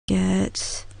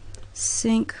got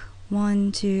sync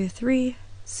 1, 2, 3,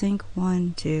 sync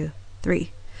 1, 2,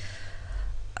 3.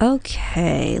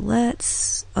 Okay,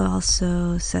 let's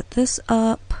also set this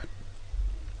up.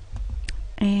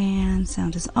 And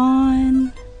sound is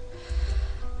on.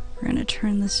 We're gonna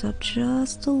turn this up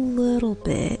just a little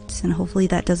bit, and hopefully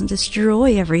that doesn't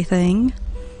destroy everything.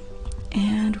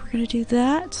 And we're gonna do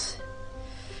that.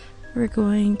 We're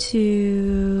going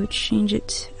to change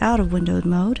it out of windowed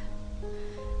mode.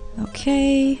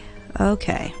 Okay,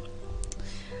 okay.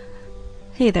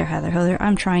 Hey there, Heather.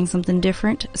 I'm trying something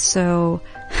different, so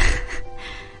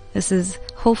this is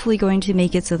hopefully going to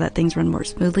make it so that things run more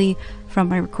smoothly from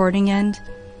my recording end.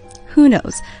 Who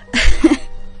knows?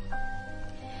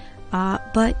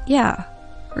 But yeah,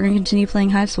 we're going to continue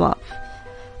playing Hiveswap.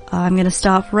 I'm going to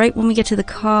stop right when we get to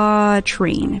the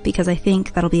train, because I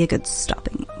think that'll be a good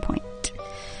stopping point.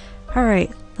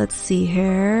 Alright, let's see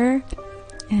here.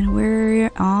 And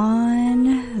we're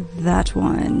on that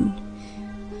one.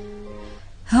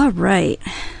 Alright.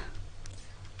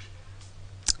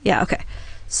 Yeah, okay.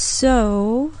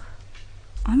 So,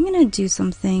 I'm going to do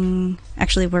something...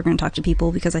 Actually, we're going to talk to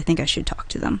people because I think I should talk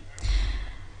to them.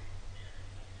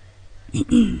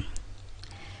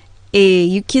 Hey,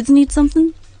 you kids need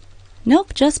something?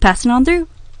 Nope, just passing on through.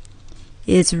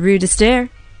 It's rude to stare.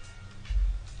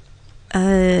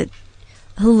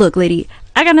 Look, lady,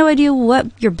 I got no idea what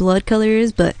your blood color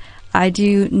is, but I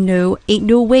do know ain't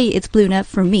no way it's blue enough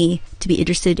for me to be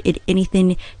interested in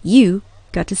anything you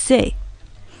got to say.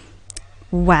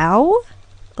 Wow.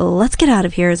 Let's get out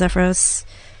of here, Xefros.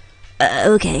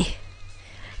 Okay.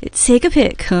 Take a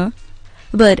pic, huh?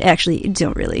 But actually,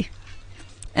 don't really.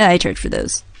 I charge for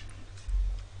those.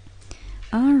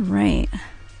 Alright.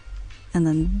 And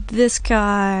then this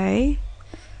guy.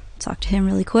 Talk to him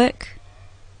really quick.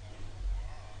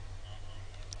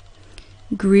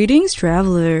 Greetings,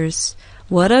 travelers.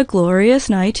 What a glorious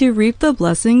night to reap the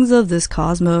blessings of this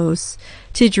cosmos.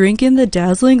 To drink in the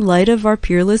dazzling light of our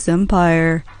peerless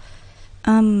empire.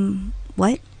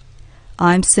 What?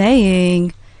 I'm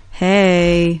saying,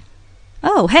 hey.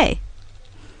 Oh, hey.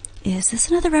 Is this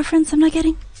another reference I'm not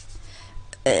getting?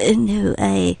 No,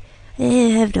 I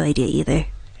have no idea either.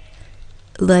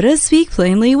 Let us speak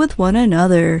plainly with one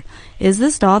another. Is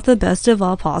this not the best of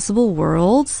all possible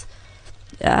worlds?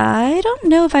 I don't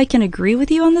know if I can agree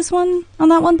with you on that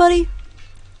one, buddy.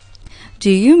 Do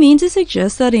you mean to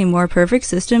suggest that a more perfect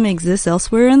system exists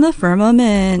elsewhere in the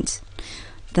firmament?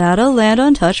 That a land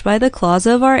untouched by the claws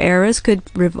of our eras could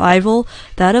rival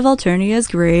that of Alternia's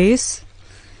grace?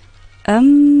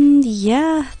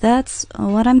 Yeah, that's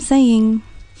what I'm saying.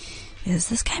 Is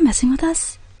this guy messing with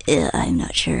us? I'm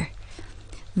not sure.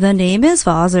 The name is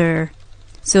Vazer,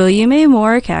 so you may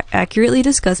more accurately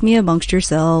discuss me amongst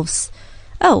yourselves.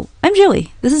 Oh, I'm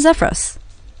Joey. This is Xefros.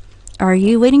 Are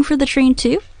you waiting for the train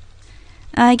too?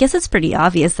 I guess it's pretty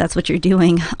obvious that's what you're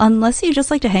doing, unless you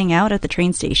just like to hang out at the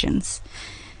train stations.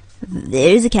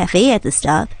 There's a cafe at the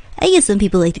stop. I guess some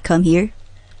people like to come here.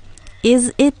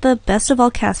 Is it the best of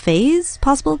all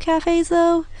possible cafes,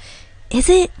 though? Is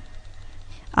it?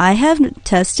 I have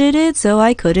tested it, so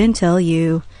I couldn't tell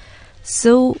you.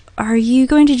 So, are you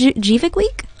going to Jivik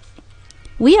Week?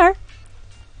 We are.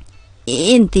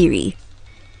 In theory.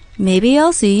 Maybe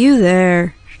I'll see you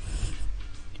there.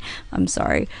 I'm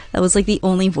sorry. That was like the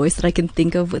only voice that I can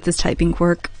think of with this typing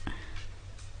quirk.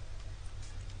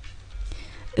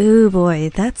 Ooh boy,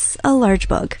 that's a large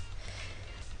bug.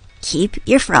 Keep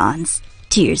your fronds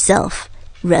to yourself.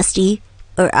 Rusty,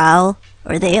 or I'll,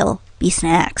 or they'll be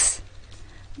snacks.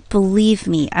 Believe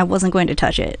me, I wasn't going to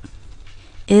touch it.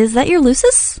 Is that your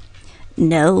Lucis?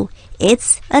 No,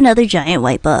 it's another giant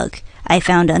white bug I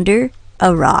found under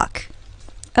a rock.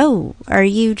 Oh, are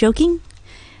you joking?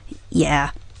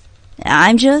 Yeah.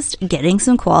 I'm just getting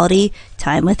some quality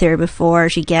time with her before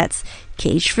she gets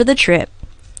caged for the trip.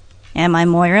 And my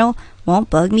Moiraille won't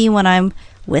bug me when I'm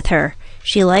with her.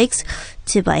 She likes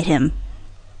to bite him.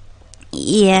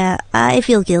 Yeah, I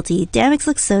feel guilty. Dammit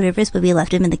looks so nervous when we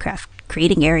left him in the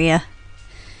creating area.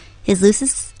 His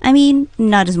Lucis? I mean,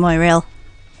 not his Moiraille.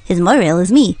 His Moiraille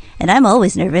is me, and I'm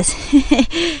always nervous.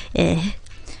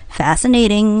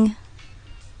 Fascinating.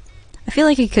 I feel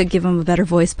like I could give him a better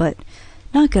voice, but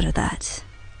not good at that.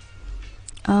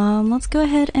 Let's go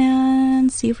ahead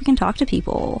and see if we can talk to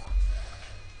people.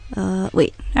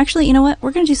 Wait, actually, you know what?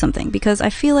 We're gonna do something, because I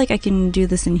feel like I can do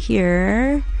this in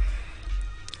here.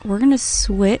 We're gonna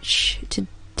switch to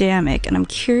Dammit, and I'm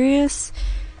curious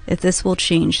if this will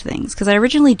change things, because I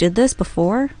originally did this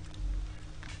before.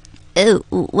 Oh,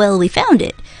 well, we found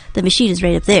it. The machine is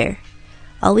right up there.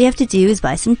 All we have to do is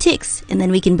buy some ticks, and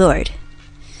then we can board.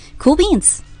 Cool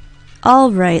beans.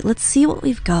 Alright, let's see what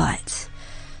we've got.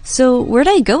 So, where'd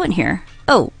I go in here?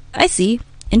 Oh, I see.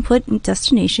 Input and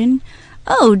destination.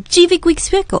 Oh, GVIC Week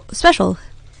special.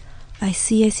 I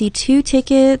see 2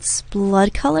 tickets.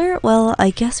 Blood color? Well, I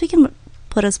guess we can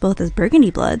put us both as burgundy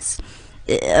bloods.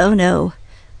 Oh no.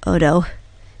 Oh no.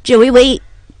 Joey, wait!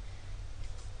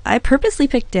 I purposely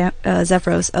picked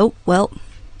Xefros. Oh, well.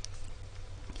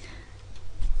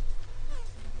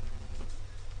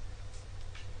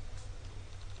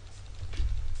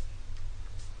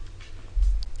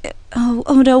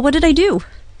 Oh no, what did I do?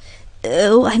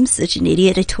 Oh, I'm such an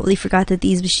idiot. I totally forgot that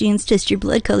these machines test your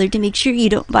blood color to make sure you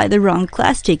don't buy the wrong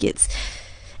class tickets.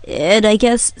 And I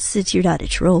guess, since you're not a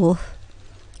troll...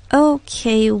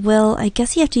 Okay, well, I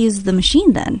guess you have to use the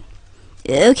machine then.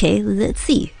 Okay, let's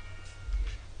see.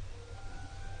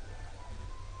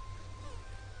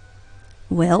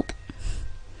 Welp.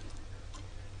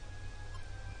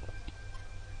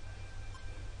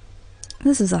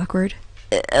 This is awkward.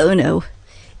 Oh no.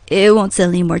 It won't sell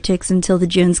any more ticks until the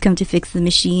Jones come to fix the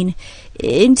machine.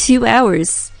 In 2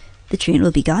 hours. The train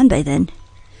will be gone by then.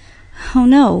 Oh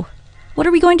no. What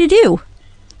are we going to do?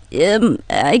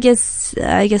 I guess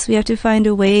we have to find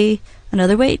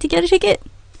another way to get a ticket.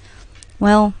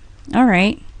 Well,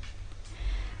 alright.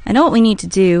 I know what we need to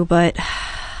do, but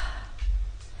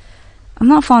I'm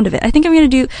not fond of it. I think I'm gonna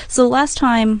do... So last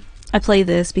time I played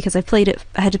this, because I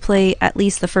had to play at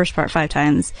least the first part 5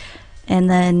 times. And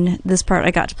then this part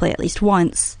I got to play at least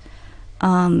once.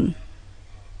 I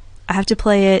have to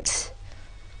play it...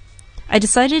 I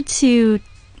decided to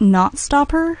not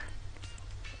stop her.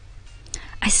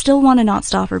 I still want to not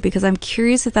stop her because I'm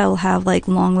curious if that will have like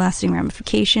long-lasting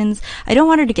ramifications. I don't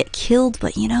want her to get killed,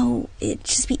 but you know, it'd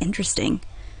just be interesting.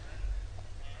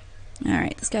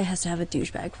 Alright, this guy has to have a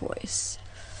douchebag voice.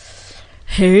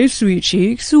 Hey, sweet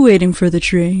cheeks, waiting for the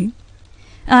train?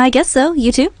 I guess so.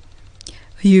 You too?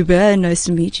 You bet. Nice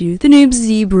to meet you. The name's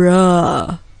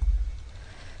Zebra.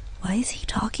 Why is he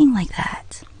talking like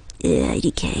that?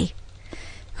 IDK.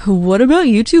 What about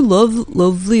you two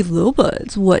lovely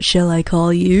lilbuds? What shall I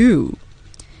call you?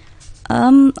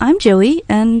 I'm Joey,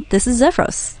 and this is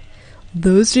Xefros.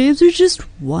 Those names are just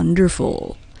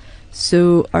wonderful.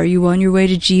 So, are you on your way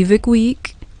to GVIC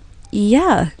Week?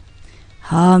 Yeah.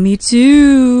 Me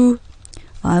too.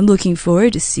 I'm looking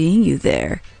forward to seeing you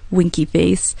there. Winky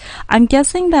face. I'm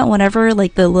guessing that whenever,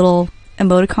 like, the little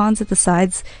emoticons at the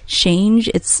sides change,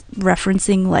 it's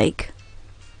referencing, like,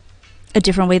 a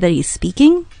different way that he's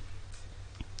speaking.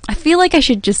 I feel like I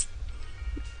should just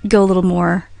go a little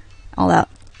more all out.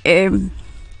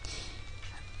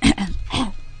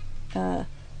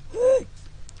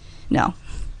 No.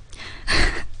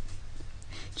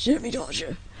 Jammy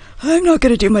Dodger. I'm not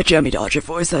gonna do my Jammy Dodger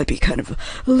voice, that'd be kind of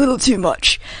a little too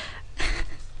much.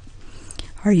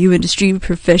 Are you industry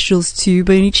professionals too,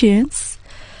 by any chance?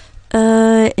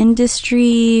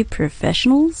 Industry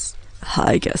professionals?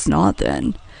 I guess not,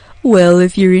 then. Well,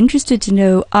 if you're interested to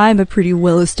know, I'm a pretty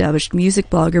well-established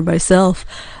music blogger myself.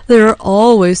 There are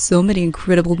always so many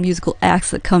incredible musical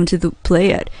acts that come to the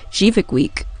play at GVIC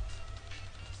Week.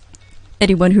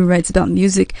 Anyone who writes about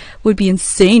music would be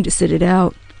insane to sit it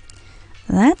out.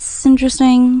 That's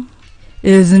interesting.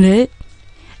 Isn't it?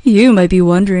 You might be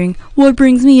wondering, what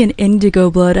brings me an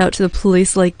indigo blood out to a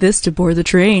place like this to board the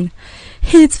train?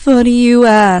 It's funny you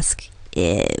ask.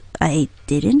 I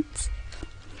didn't.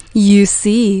 You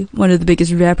see, one of the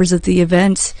biggest rappers at the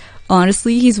event.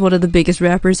 Honestly, he's one of the biggest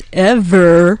rappers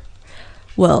ever.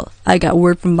 Well, I got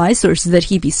word from my sources that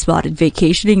he'd be spotted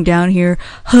vacationing down here,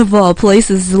 of all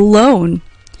places, alone.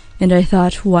 And I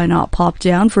thought, why not pop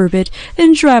down for a bit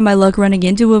and try my luck running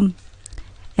into him?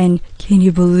 And can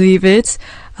you believe it?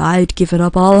 I'd given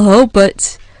up all hope,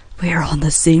 but we're on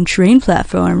the same train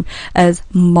platform as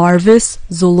Marvis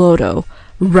Zoloto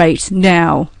right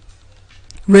now.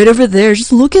 Right over there,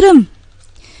 just look at him.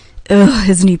 Ugh,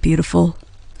 isn't he beautiful?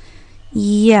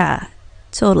 Yeah,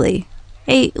 totally.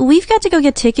 Hey, we've got to go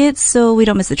get tickets so we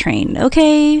don't miss the train,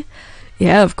 okay?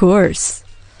 Yeah, of course.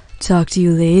 Talk to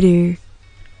you later.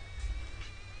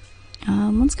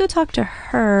 Let's go talk to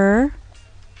her.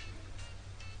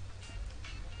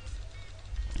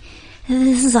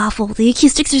 This is awful. The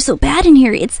acoustics are so bad in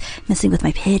here. It's messing with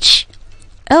my pitch.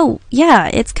 Oh, yeah,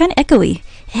 it's kind of echoey.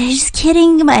 Just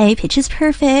kidding. My pitch is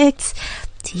perfect.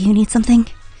 Do you need something?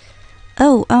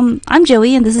 Oh, I'm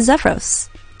Joey, and this is Xefros.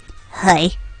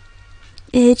 Hi.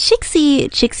 Chixie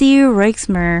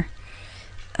Reichsmer.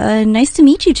 Nice to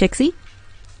meet you, Chixie.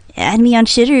 Add me on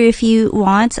Shitter if you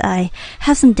want. I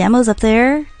have some demos up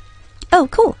there. Oh,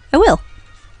 cool. I will.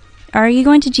 Are you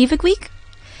going to GVIC Week?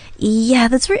 Yeah,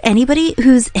 that's where anybody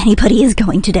is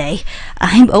going today.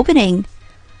 I'm opening.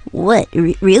 What,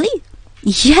 really?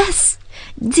 Yes!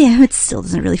 Damn, it still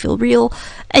doesn't really feel real.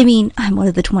 I mean, I'm one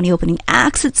of the 20 opening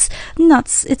acts. It's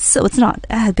not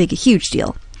a huge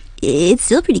deal. It's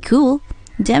still pretty cool.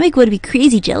 Dammit would be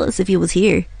crazy jealous if he was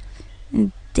here.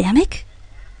 Dammit?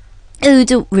 Oh,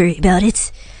 don't worry about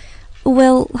it.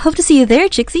 Well, hope to see you there,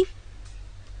 Chixie.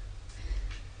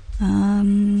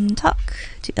 Talk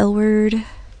to Elwurd.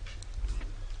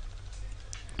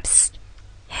 Psst.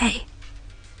 Hey.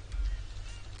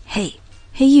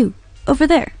 Hey, you, over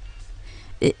there.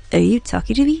 Are you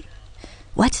talking to me?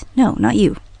 What? No, not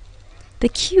you. The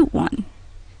cute one.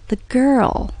 The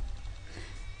girl.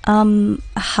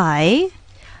 Hi?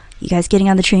 You guys getting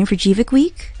on the train for Jivik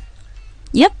Week?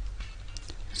 Yep.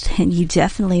 Then you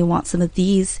definitely want some of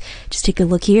these. Just take a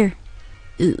look here.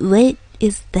 What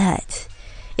is that?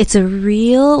 It's a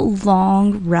real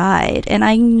long ride, and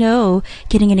I know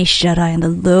getting any shut-eye on the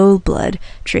low blood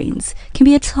trains can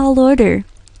be a tall order.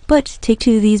 But take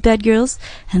 2 of these bad girls,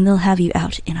 and they'll have you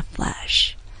out in a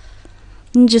flash.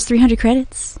 Just 300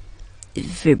 credits.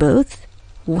 For both?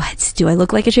 What, do I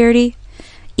look like a charity?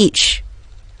 Each.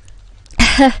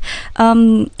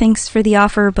 Thanks for the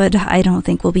offer, but I don't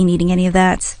think we'll be needing any of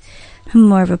that.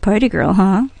 More of a party girl,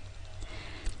 huh?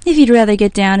 If you'd rather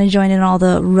get down and join in all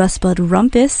the rustbud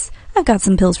rumpus, I've got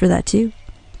some pills for that too.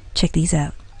 Check these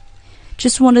out.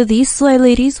 Just one of these sly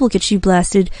ladies will get you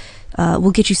blasted, will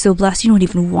get you so blasted you don't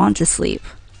even want to sleep.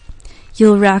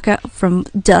 You'll rock out from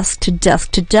dusk to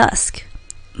dusk to dusk.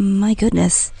 My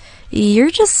goodness, you're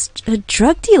just a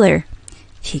drug dealer.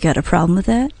 You got a problem with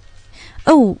that?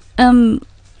 Oh,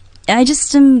 I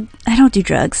don't do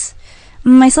drugs.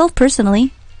 Myself,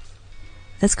 personally.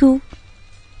 That's cool.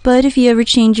 But if you ever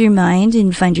change your mind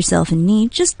and find yourself in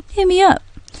need, just hit me up.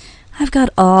 I've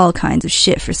got all kinds of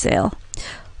shit for sale.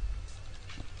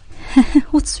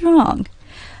 What's wrong?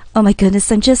 Oh my goodness,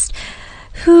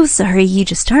 sorry, you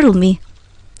just startled me.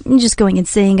 Just going and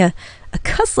saying a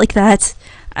cuss like that.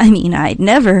 I mean, I'd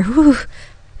never,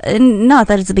 not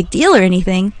that it's a big deal or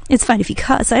anything. It's fine if you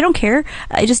cuss, I don't care.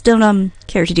 I just don't,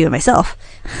 care to do it myself.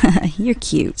 You're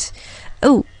cute.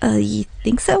 Oh, you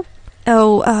think so?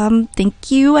 Oh, thank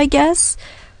you, I guess.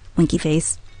 Winky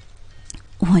face.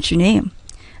 What's your name?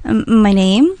 My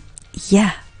name?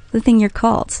 Yeah, the thing you're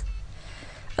called.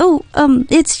 Oh,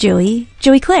 it's Joey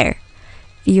Claire.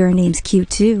 Your name's cute,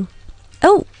 too.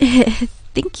 Oh,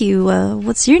 thank you.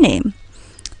 What's your name?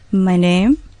 My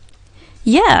name?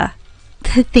 Yeah,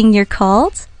 the thing you're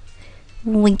called?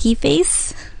 Winky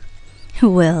face?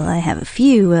 Well, I have a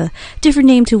few, different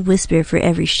name to whisper for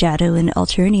every shadow in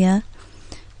Alternia.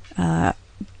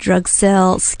 Drug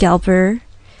sell, scalper.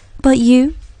 But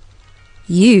you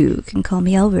can call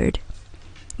me Elwurd.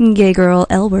 Gay girl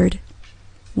Elwurd.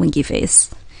 Winky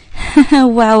face.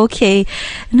 Wow, okay.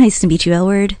 Nice to meet you,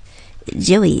 Elwurd.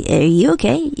 Joey, are you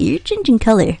okay? You're changing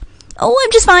color. Oh,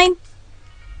 I'm just fine.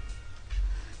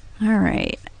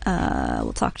 Alright,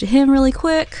 we'll talk to him really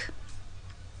quick.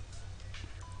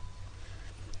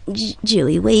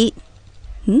 Joey, wait.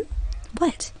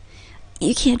 What?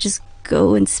 You can't just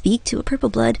go and speak to a purple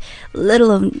blood, let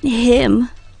alone him.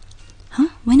 Huh?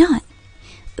 Why not?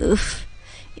 Oof.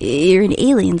 You're an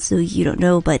alien, so you don't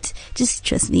know, but just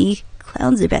trust me,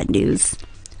 clowns are bad news.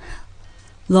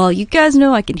 Lol, you guys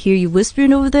know I can hear you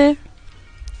whispering over there?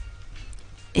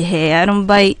 Hey, I don't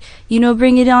bite.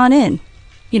 Bring it on in.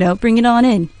 Bring it on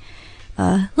in.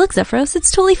 Look, Xefros,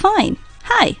 it's totally fine.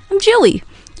 Hi, I'm Joey.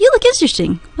 You look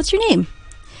interesting. What's your name?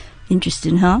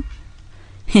 Interesting, huh?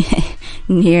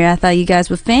 Here, I thought you guys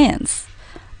were fans.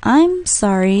 I'm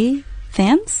sorry,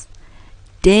 fans?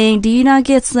 Dang, do you not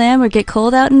get slammed or get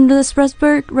cold out into this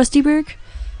Rustyburg?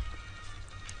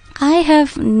 I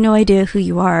have no idea who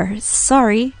you are.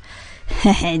 Sorry.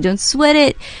 Don't sweat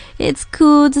it. It's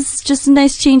cool. This is just a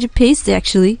nice change of pace,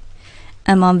 actually.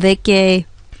 I'm on vacay.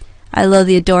 I love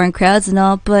the adoring crowds and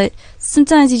all, but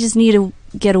sometimes you just need to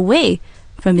get away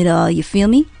from it all, you feel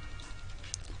me?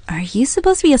 Are you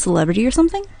supposed to be a celebrity or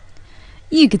something?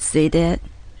 You could say that.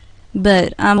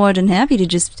 But I'm more than happy to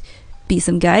just be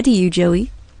some guy to you,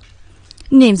 Joey.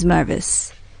 Name's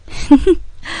Marvis.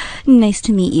 Nice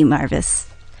to meet you, Marvis.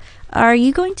 Are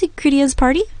you going to Critia's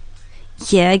party?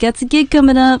 Yeah, I got a gig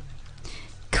coming up.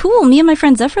 Cool, me and my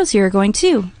friend Xefros here are going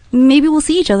too. Maybe we'll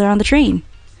see each other on the train.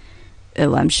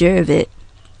 Oh, I'm sure of it.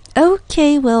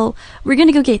 Okay, well, we're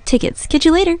gonna go get tickets. Catch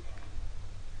you later.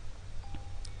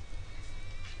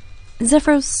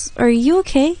 Xefros, are you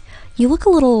okay? You look a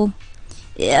little...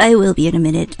 I will be in a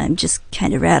minute. I'm just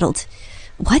kind of rattled.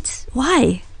 What?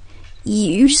 Why?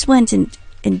 You just went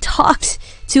and talked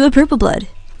to a purple blood.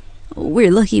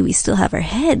 We're lucky we still have our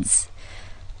heads.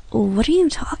 What are you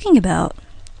talking about?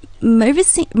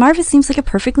 Marvis seems like a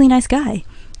perfectly nice guy.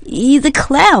 He's a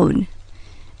clown.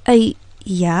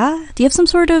 Yeah? Do you have some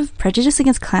sort of prejudice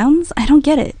against clowns? I don't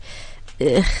get it.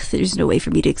 Ugh, there's no way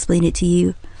for me to explain it to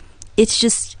you. It's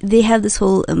just, they have this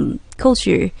whole,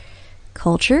 culture.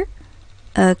 Culture?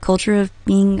 A culture of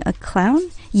being a clown?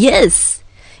 Yes!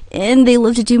 And they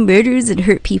love to do murders and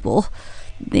hurt people.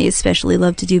 They especially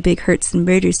love to do big hurts and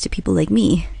murders to people like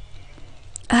me.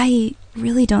 I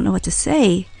really don't know what to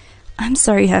say. I'm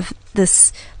sorry you have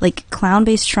this, like,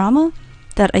 clown-based trauma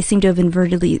that I seem to have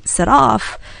inadvertently set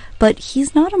off, but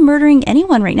he's not murdering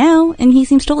anyone right now, and he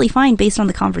seems totally fine based on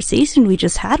the conversation we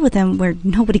just had with him where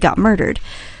nobody got murdered.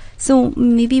 So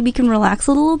maybe we can relax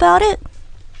a little about it?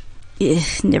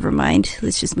 Never mind.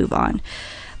 Let's just move on.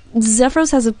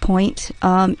 Xefros has a point.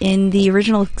 In the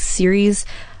original series,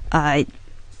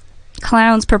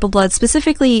 clowns, purple blood,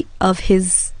 specifically of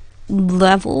his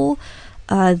level,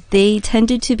 they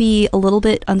tended to be a little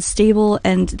bit unstable,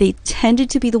 and they tended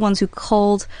to be the ones who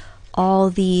called all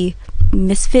the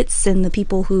misfits and the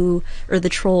people who, or the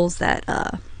trolls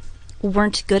that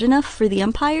weren't good enough for the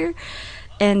Empire.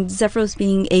 And Xefros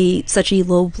being such a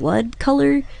low blood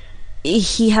color,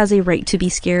 he has a right to be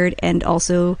scared. And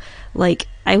also, like,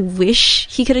 I wish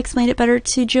he could explain it better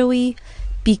to Joey,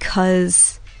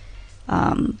 because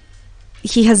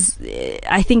he has,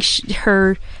 I think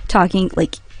her talking,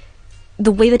 like,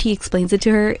 the way that he explains it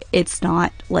to her, it's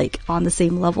not, like, on the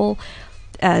same level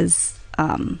as,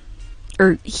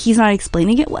 or he's not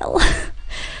explaining it well.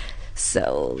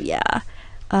 So, yeah.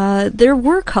 There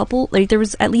were a couple, like, there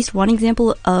was at least one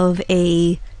example of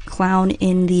a clown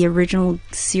in the original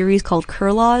series called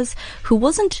Kurlaws, who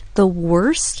wasn't the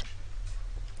worst,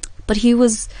 but he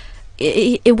was,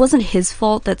 it wasn't his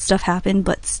fault that stuff happened,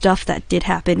 but stuff that did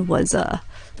happen was a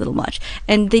little much.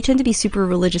 And they tend to be super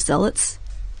religious zealots,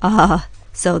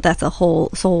 so that's a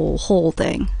whole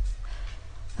thing.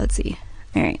 Let's see.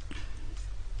 Alright.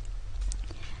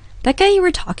 That guy you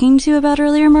were talking to about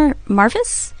earlier,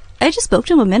 Marvis? I just spoke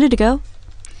to him a minute ago.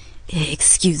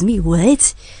 Excuse me,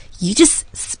 what? You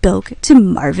just spoke to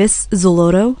Marvis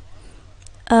Zoloto?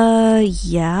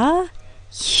 Yeah?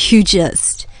 You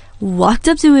just walked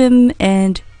up to him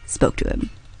and spoke to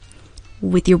him.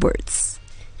 With your words.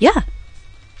 Yeah.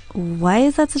 Why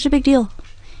is that such a big deal?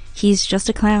 He's just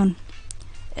a clown.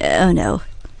 Oh no.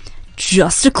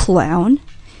 Just a clown?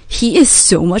 He is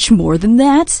so much more than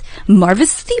that.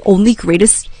 Marvis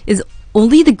is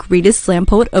only the greatest slam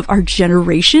poet of our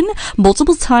generation,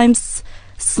 multiple times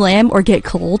slam or get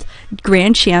cold,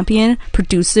 grand champion,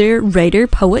 producer, writer,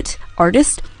 poet,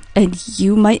 artist, and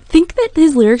you might think that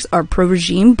his lyrics are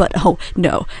pro-regime, but oh,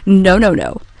 no.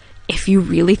 If you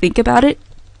really think about it,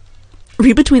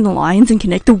 read between the lines and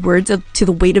connect the words to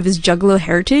the weight of his juggalo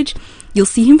heritage, you'll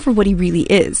see him for what he really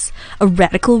is. A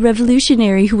radical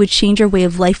revolutionary who would change our way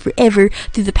of life forever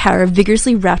through the power of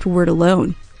vigorously rapped word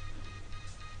alone.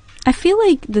 I feel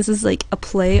like this is like a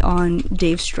play on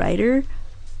Dave Strider.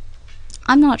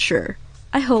 I'm not sure.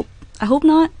 I hope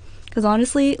not, because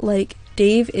honestly, like,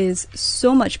 Dave is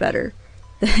so much better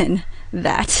than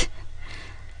that.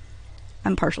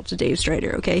 I'm partial to Dave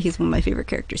Strider, okay? He's one of my favorite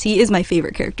characters. He is my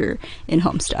favorite character in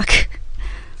Homestuck.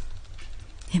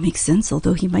 It makes sense,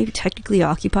 although he might technically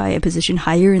occupy a position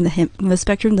higher in the Himo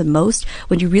spectrum than most.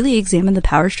 When you really examine the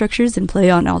power structures and play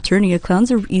on Alternia,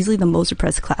 clowns are easily the most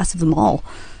oppressed class of them all.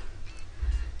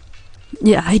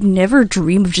 Yeah, I'd never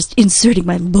dream of just inserting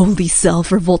my lowly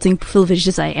self, revolting privileged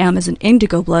as I am as an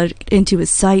indigo blood, into his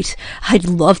sight. I'd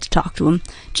love to talk to him.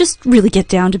 Just really get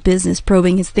down to business,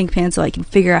 probing his think pan so I can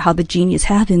figure out how the genius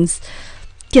happens.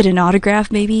 Get an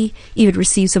autograph, maybe. Even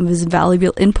receive some of his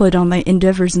valuable input on my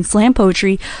endeavors in slam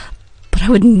poetry. But I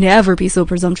would never be so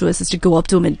presumptuous as to go up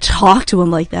to him and talk to him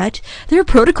like that. There are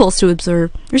protocols to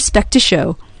observe, respect to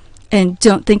show. And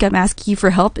don't think I'm asking you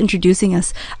for help introducing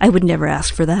us. I would never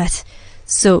ask for that.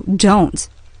 So don't.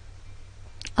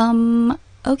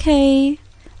 Okay.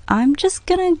 I'm just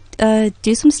gonna,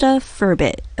 do some stuff for a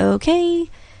bit, okay?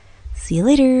 See you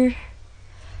later.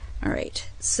 Alright,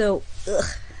 so, I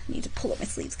need to pull up my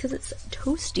sleeves because it's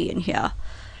toasty in here.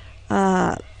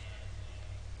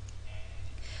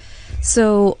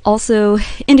 So, also,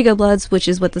 indigo bloods, which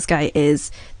is what this guy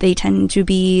is, they tend to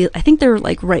be, I think they're,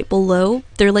 like, right below.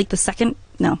 They're, like, the second,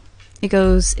 no. It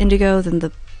goes indigo, then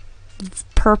the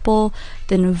purple,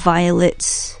 then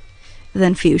violet,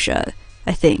 then fuchsia,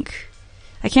 I think.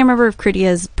 I can't remember if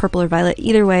Critia is purple or violet.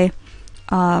 Either way,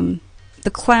 the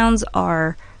clowns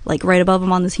are like right above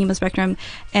them on this Himo spectrum.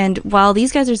 And while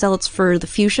these guys are zealots for the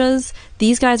fuchsias,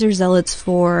 these guys are zealots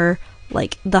for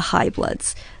like the high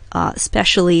bloods,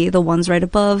 especially the ones right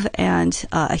above. And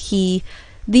he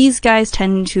these guys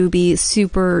tend to be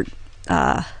super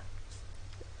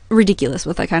ridiculous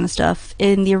with that kind of stuff.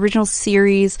 In the original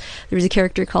series, there was a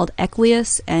character called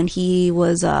Equius, and he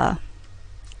was kind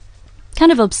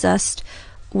of obsessed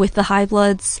with the High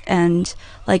Bloods and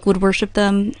like would worship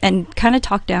them and kind of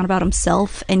talk down about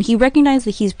himself. And he recognized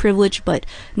that he's privileged, but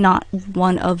not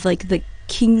one of like the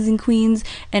kings and queens.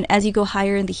 And as you go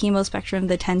higher in the hemo spectrum,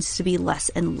 there tends to be less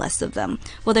and less of them.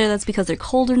 Whether that's because they're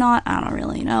cold or not, I don't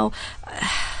really know.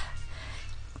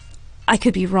 I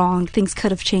could be wrong. Things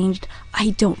could have changed.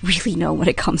 I don't really know when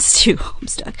it comes to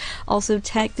Homestuck. Also,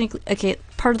 technically, okay,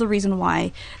 part of the reason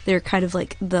why they're kind of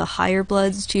like the higher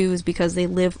bloods too is because they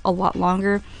live a lot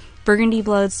longer. Burgundy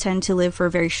bloods tend to live for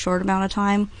a very short amount of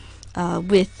time,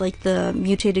 with like the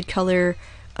mutated color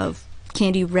of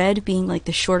candy red being like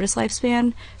the shortest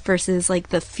lifespan versus like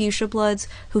the fuchsia bloods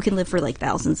who can live for like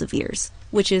thousands of years,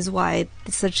 which is why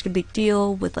it's such a big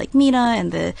deal with like Mina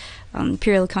and the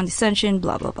Imperial Condescension,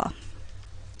 blah blah blah.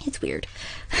 It's weird.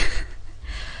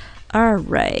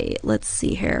 Alright, let's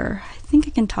see here. I think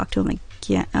I can talk to him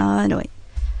again. No wait.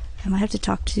 I might have to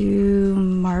talk to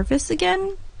Marvis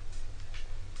again?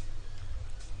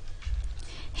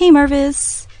 Hey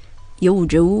Marvis! Yo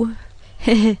Joe!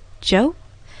 Joe?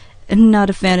 Not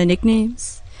a fan of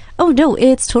nicknames. Oh no,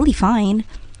 it's totally fine.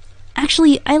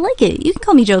 Actually, I like it. You can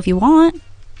call me Joe if you want.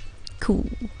 Cool.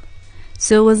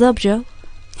 So what's up, Joe?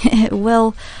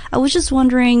 Well, I was just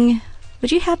wondering,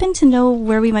 would you happen to know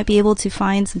where we might be able to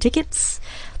find some tickets?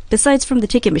 Besides from the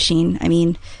ticket machine, I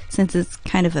mean, since it's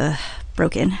kind of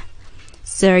broken.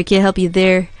 Sorry, can't help you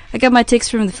there. I got my tickets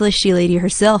from the fleshy lady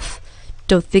herself.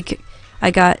 Don't think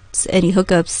I got any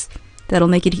hookups that'll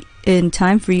make it in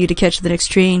time for you to catch the next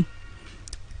train.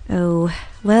 Oh,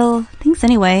 well, thanks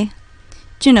anyway.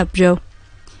 Chin up, Joe.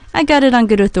 I got it on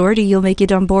good authority you'll make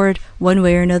it on board one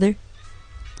way or another.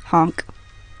 Honk.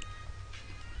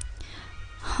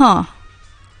 Huh.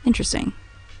 Interesting.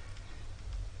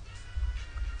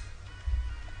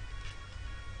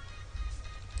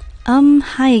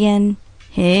 Hi again.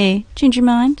 Hey, change your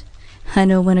mind? I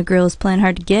know when a girl is playing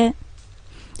hard to get.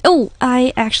 Oh,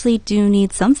 I actually do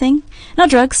need something. Not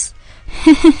drugs.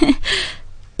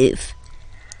 If.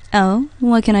 Oh,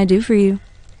 what can I do for you?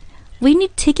 We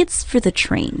need tickets for the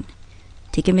train.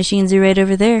 Ticket machines are right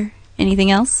over there.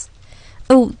 Anything else?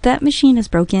 Oh, that machine is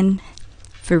broken.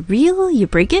 For real? You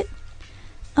break it?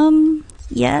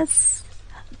 Yes.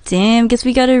 Damn, guess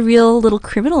we got a real little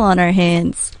criminal on our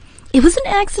hands. It was an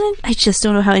accident. I just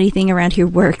don't know how anything around here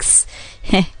works.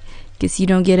 Heh, guess you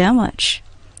don't get out much.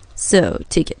 So,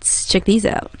 tickets. Check these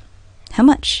out. How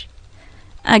much?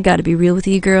 I gotta be real with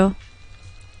you, girl.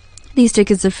 These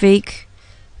tickets are fake.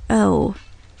 Oh,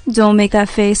 don't make that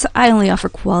face. I only offer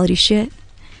quality shit.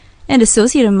 An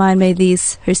associate of mine made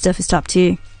these. Her stuff is top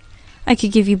tier. I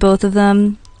could give you both of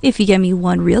them if you get me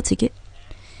one real ticket.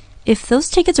 If those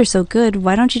tickets are so good,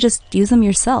 why don't you just use them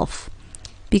yourself?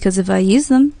 Because if I use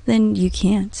them, then you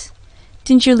can't.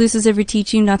 Didn't your Lucis ever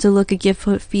teach you not to look a gift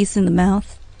feast in the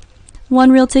mouth?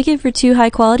 One real ticket for 2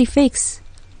 high-quality fakes.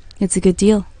 It's a good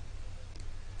deal.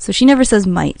 So she never says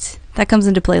might. That comes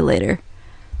into play later.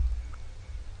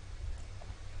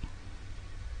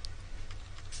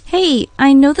 Hey,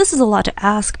 I know this is a lot to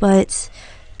ask, but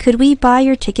could we buy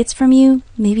your tickets from you?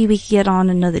 Maybe we could get on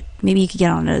another. Maybe you could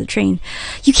get on another train.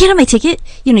 You can't have my ticket.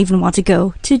 You don't even want to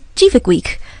go to Jivik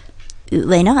Week.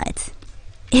 Why not?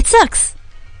 It sucks.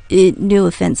 No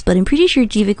offense, but I'm pretty sure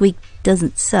Jivik Week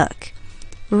doesn't suck.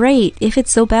 Right. If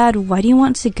it's so bad, why do you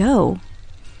want to go?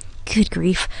 Good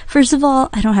grief. First of all,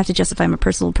 I don't have to justify my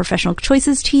personal professional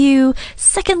choices to you.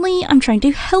 Secondly, I'm trying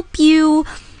to help you.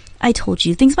 I told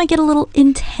you, things might get a little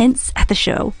intense at the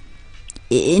show.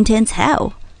 Intense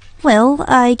how? Well,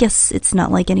 I guess it's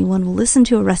not like anyone will listen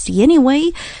to a Rusty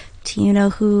anyway. Do you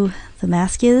know who the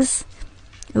Mask is?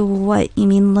 What, you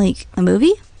mean like a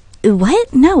movie?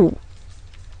 What? No.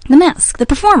 The Mask, the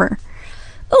performer.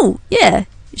 Oh, yeah.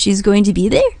 She's going to be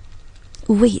there?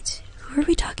 Wait, who are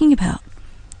we talking about?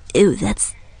 Oh,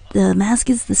 the Mask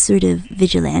is the sort of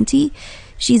vigilante.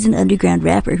 She's an underground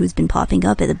rapper who's been popping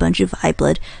up at a bunch of high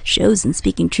blood shows and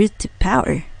speaking truth to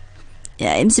power.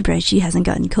 I'm surprised she hasn't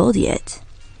gotten cold yet.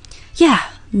 Yeah,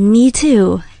 me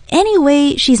too.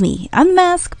 Anyway, she's me. I'm the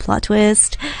Mask. Plot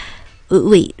twist.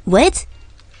 Wait, what?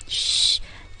 Shh.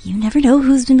 You never know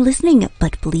who's been listening,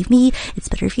 but believe me, it's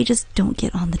better if you just don't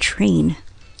get on the train.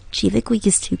 Jivik Week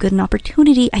is too good an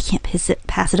opportunity. I can't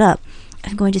pass it up.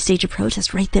 I'm going to stage a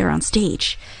protest right there on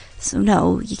stage. So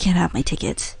no, you can't have my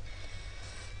ticket.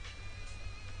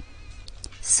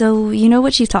 So, you know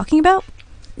what she's talking about?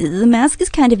 The Mask is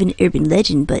kind of an urban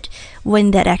legend, but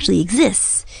one that actually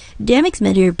exists. Dammit's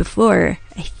met her before,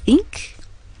 I think.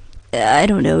 I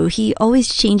don't know, he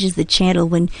always changes the channel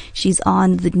when she's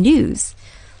on the news.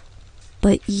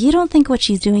 But you don't think what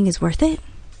she's doing is worth it?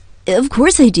 Of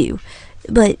course I do,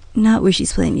 but not where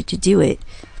she's planning to do it.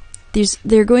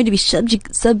 There are going to be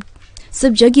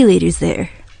subjugulators there.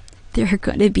 There are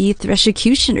going to be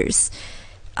threshucutioners.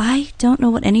 I don't know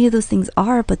what any of those things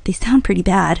are, but they sound pretty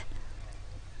bad.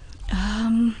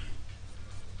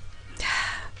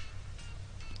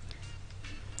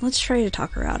 Let's try to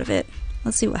talk her out of it.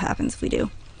 Let's see what happens if we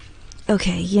do.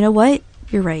 Okay, you know what?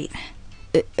 You're right.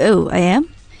 Oh, I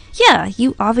am? Yeah,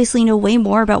 you obviously know way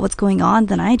more about what's going on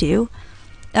than I do.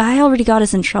 I already got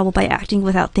us in trouble by acting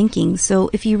without thinking, so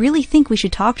if you really think we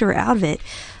should talk to her out of it,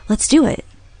 let's do it.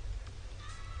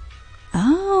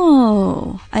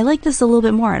 Oh, I like this a little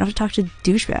bit more. I don't have to talk to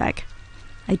douchebag.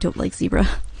 I don't like Zebra.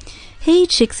 Hey,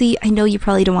 Chixie, I know you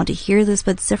probably don't want to hear this,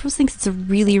 but Xefros thinks it's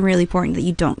really, really important that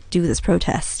you don't do this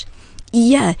protest.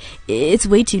 Yeah, it's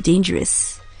way too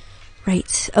dangerous.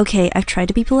 Right, okay, I've tried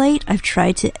to be polite, I've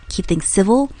tried to keep things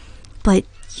civil, but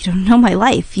you don't know my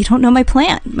life, you don't know my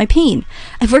plan, my pain.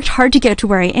 I've worked hard to get to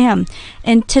where I am,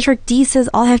 and Tetrarch D says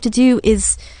all I have to do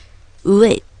is...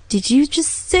 Wait, did you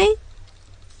just say?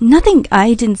 Nothing,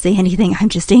 I didn't say anything, I'm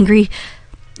just angry.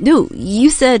 No, you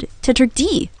said Tetrarch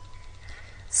D.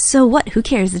 So what, who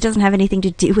cares, it doesn't have anything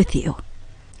to do with you.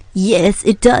 Yes,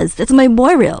 it does, that's my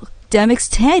moirail, Dammit's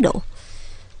title.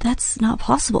 That's not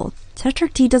possible.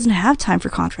 Tetrarch D doesn't have time for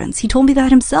quadrants. He told me that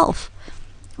himself.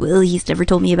 Well, he's never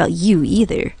told me about you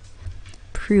either.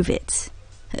 Prove it.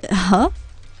 Huh?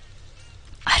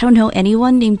 I don't know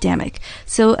anyone named Dammit.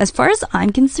 So as far as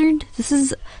I'm concerned, this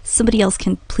is somebody else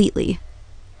completely.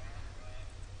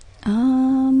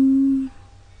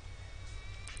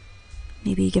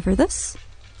 Maybe give her this?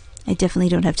 I definitely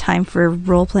don't have time for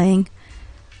role-playing.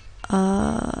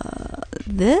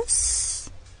 This?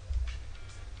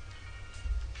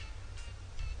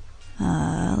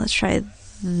 Let's try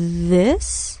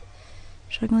this.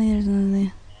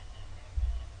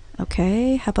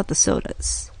 Okay, how about the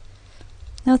sodas?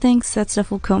 No thanks, that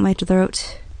stuff will coat my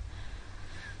throat.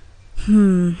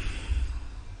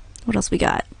 What else we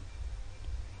got?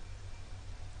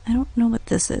 I don't know what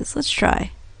this is. Let's try.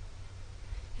 I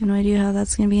have no idea how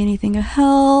that's gonna be anything to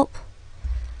help.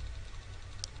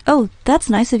 Oh, that's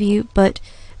nice of you, but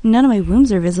none of my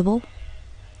wounds are visible.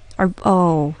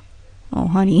 Oh,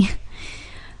 honey.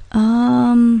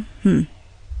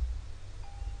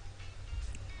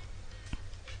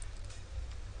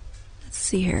 Let's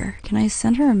see here. Can I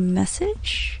send her a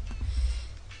message?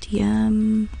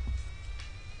 DM.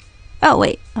 Oh,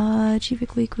 wait.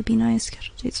 GVIC week would be nice.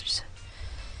 Schedule dates.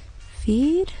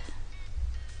 Feed?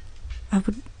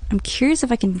 I'm curious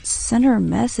if I can send her a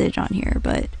message on here,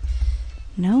 but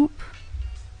nope.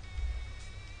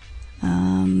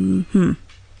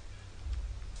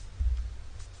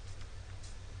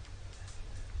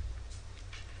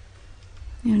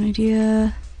 You have an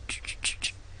idea?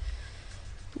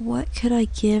 What could I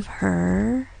give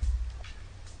her?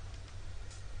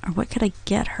 Or what could I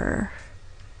get her?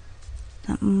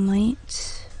 That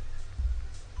might...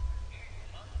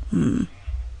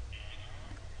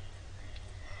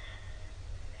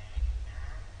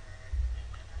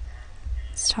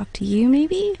 Let's talk to you,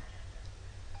 maybe?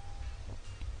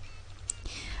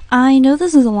 I know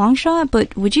this is a long shot,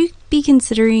 but would you be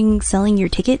considering selling your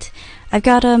ticket? I've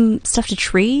got, stuff to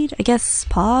trade, I guess,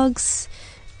 pogs.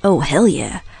 Oh, hell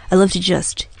yeah. I love to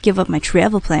just give up my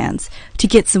travel plans to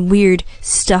get some weird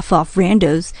stuff off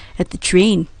randos at the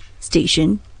train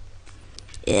station.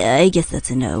 Yeah, I guess that's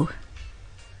a no.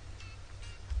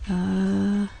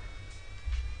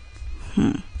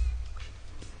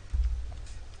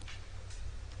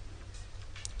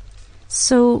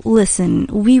 So, listen,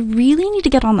 we really need to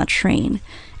get on that train.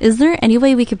 Is there any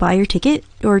way we could buy your ticket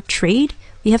or trade?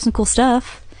 We have some cool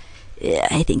stuff.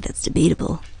 I think that's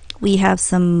debatable. We have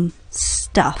some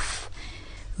stuff.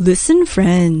 Listen,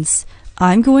 friends,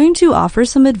 I'm going to offer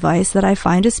some advice that I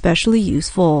find especially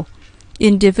useful.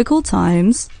 In difficult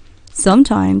times,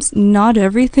 sometimes not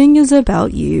everything is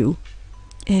about you.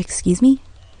 Excuse me?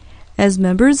 As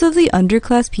members of the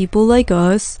underclass, people like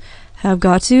us have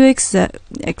got to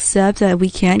accept that we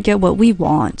can't get what we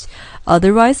want.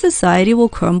 Otherwise, society will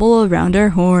crumble around our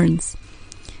horns.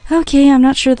 Okay, I'm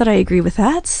not sure that I agree with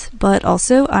that, but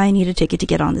also I need a ticket to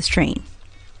get on this train.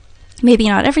 Maybe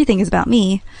not everything is about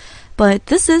me, but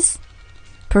this is.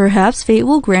 Perhaps fate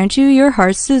will grant you your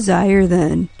heart's desire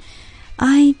then.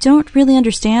 I don't really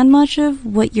understand much of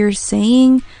what you're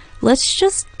saying. Let's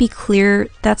just be clear,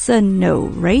 that's a no,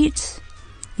 right?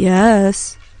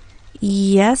 Yes.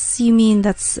 Yes, you mean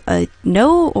that's a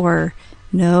no or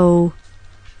no?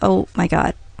 Oh my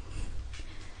god.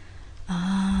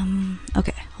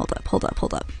 Okay, hold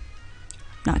up.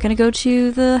 Not gonna go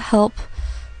to the help.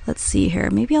 Let's see here.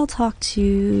 Maybe I'll talk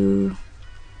to...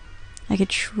 I could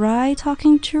try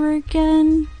talking to her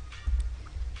again.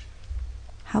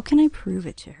 How can I prove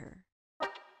it to her?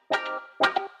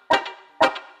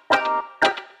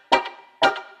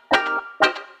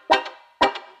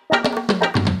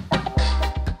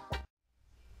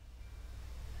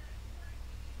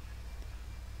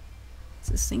 Is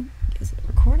this thing... is it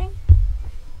recording?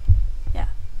 Yeah.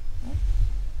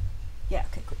 Yeah,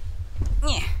 okay, cool.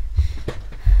 Yeah.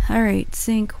 Alright,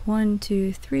 sync 1,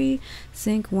 2, 3.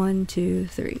 Sync 1, 2,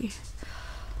 3.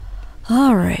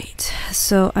 Alright,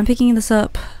 so I'm picking this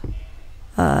up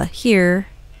here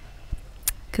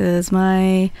because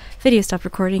my video stopped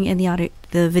recording and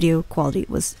the video quality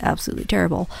was absolutely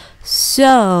terrible.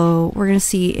 So we're gonna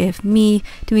see if me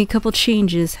doing a couple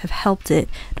changes have helped it,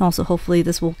 and also hopefully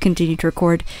this will continue to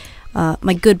record.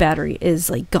 My good battery is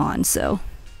like gone, so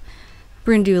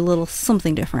we're gonna do a little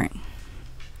something different.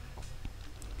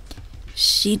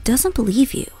 She doesn't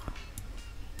believe you.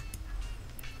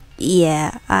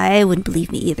 Yeah, I wouldn't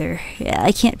believe me either.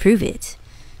 I can't prove it.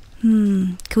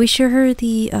 Can we show her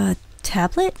the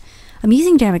tablet? I'm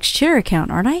using Dammit's Twitter account,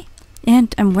 aren't I?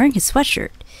 And I'm wearing his sweatshirt.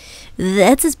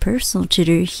 That's his personal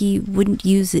Twitter. He wouldn't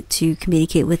use it to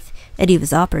communicate with any of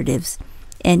his operatives.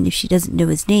 And if she doesn't know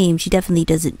his name, she definitely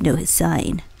doesn't know his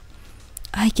sign.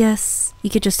 I guess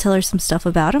you could just tell her some stuff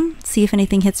about him, see if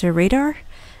anything hits her radar?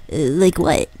 Like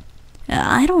what?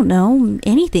 I don't know.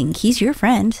 Anything. He's your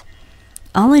friend.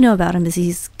 All I know about him is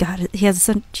he has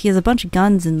a bunch of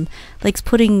guns and likes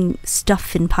putting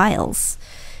stuff in piles.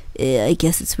 I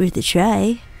guess it's worth a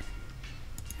try.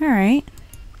 Alright.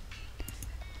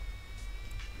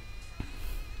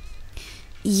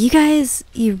 You guys,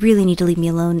 you really need to leave me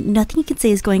alone. Nothing you can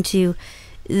say is going to...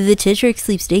 The Tetrarch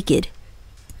sleeps naked.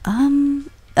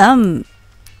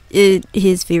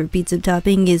 His favorite pizza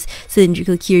topping is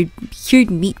cylindrical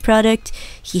cured meat product.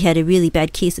 He had a really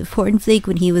bad case of hornflake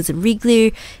when he was a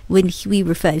wriggler. When we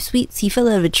were 5 sweets, he fell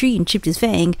out of a tree and chipped his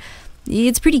fang.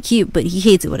 It's pretty cute, but he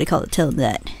hates it when I tell him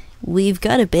that. We've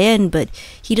got a band, but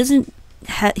we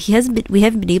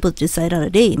haven't been able to decide on a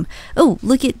name. Oh,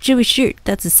 look at Joey's shirt.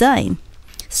 That's a sign.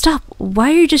 Stop.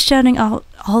 Why are you just shouting out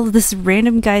all of this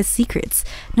random guy's secrets?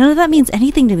 None of that means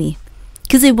anything to me.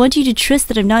 Because I want you to trust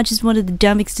that I'm not just one of the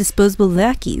Dammit's disposable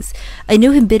lackeys. I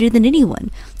know him better than anyone.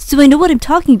 So I know what I'm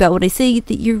talking about when I say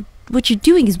that what you're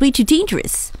doing is way too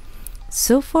dangerous.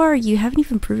 So far, you haven't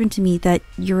even proven to me that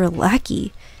you're a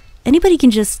lackey. Anybody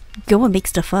can just go and make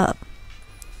stuff up.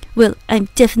 Well, I'm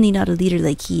definitely not a leader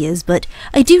like he is, but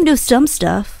I do know some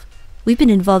stuff. We've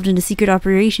been involved in a secret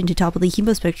operation to topple the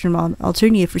chemospectrum on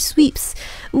Alternia for sweeps.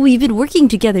 We've been working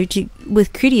together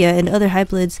with Cridia and other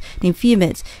highbloods named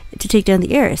Dammit to take down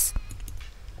the heiress.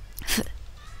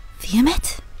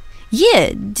 Dammit? Yeah,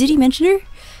 did he mention her?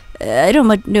 I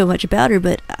don't know much about her,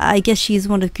 but I guess she's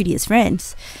one of Cridia's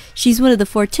friends. She's one of the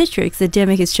 4 Tetrarchs that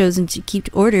Dammit has chosen to keep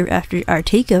order after our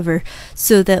takeover,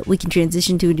 so that we can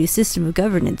transition to a new system of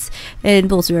governance and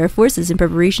bolster our forces in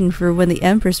preparation for when the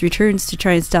Empress returns to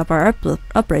try and stop our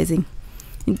uprising.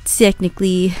 And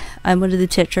technically, I'm one of the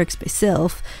Tetrarchs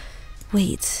myself.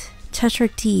 Wait,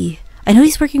 Tetrarch D. I know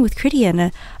he's working with Cridia,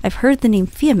 and I've heard the name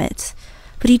Dammit,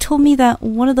 but he told me that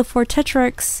one of the 4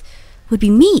 Tetrarchs would be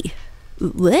me.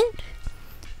 What?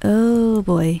 Oh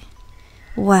boy.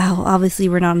 Wow, obviously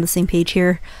we're not on the same page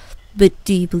here. But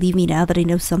do you believe me now that I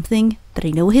know something? That I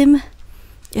know him?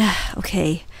 Yeah,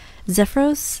 okay.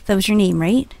 Xefros? That was your name,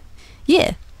 right?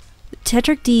 Yeah.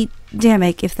 Tetrarch D.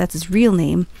 Dammit, if that's his real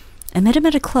name. I met him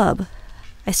at a club.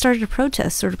 I started a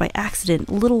protest sort of by accident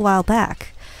a little while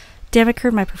back. Dammit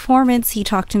heard my performance. He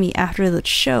talked to me after the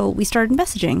show. We started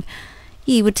messaging.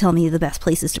 He would tell me the best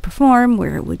places to perform,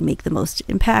 where it would make the most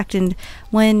impact, and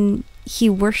when he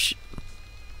worshipped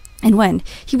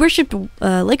lyrics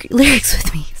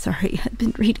with me. Sorry, I've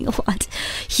been reading a lot.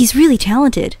 He's really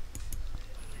talented.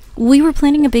 We were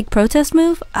planning a big protest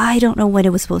move. I don't know when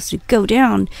it was supposed to go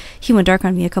down. He went dark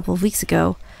on me a couple of weeks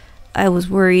ago. I was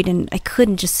worried, and I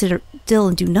couldn't just sit still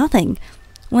and do nothing.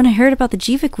 When I heard about the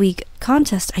Jivik Week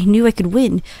contest, I knew I could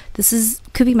win.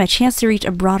 Could be my chance to reach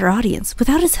a broader audience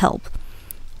without his help.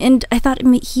 And I thought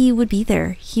he would be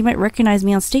there. He might recognize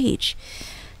me on stage.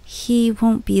 He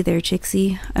won't be there,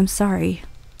 Chixie. I'm sorry.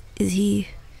 Is he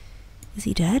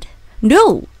dead?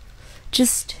 No!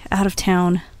 Just out of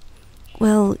town.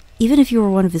 Well, even if you were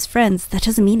one of his friends, that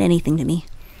doesn't mean anything to me.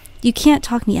 You can't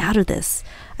talk me out of this.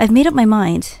 I've made up my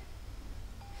mind.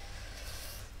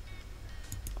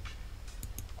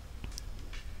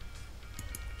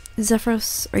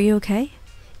 Xefros, are you okay?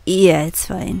 Yeah, it's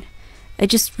fine. I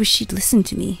just wish she'd listen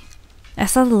to me. I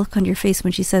saw the look on your face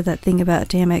when she said that thing about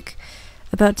Dammit.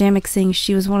 About Dammit saying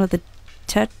she was one of the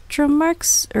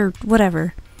tetramarchs? Or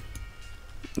whatever.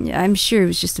 I'm sure it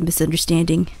was just a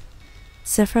misunderstanding.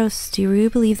 Xefros, do you really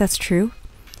believe that's true?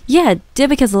 Yeah,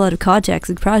 Dammit has a lot of contacts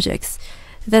and projects.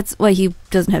 That's why he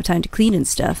doesn't have time to clean and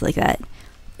stuff like that.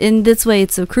 And that's why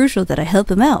it's so crucial that I help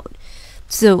him out.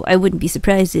 So I wouldn't be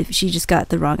surprised if she just got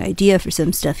the wrong idea for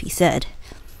some stuff he said.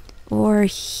 Or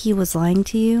he was lying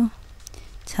to you?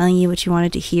 Telling you what you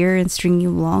wanted to hear and stringing you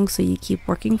along so you keep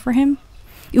working for him?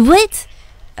 What?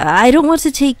 I don't want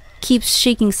to keep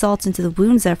shaking salt into the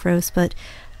wound, Xefros, but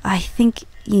I think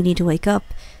you need to wake up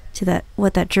to that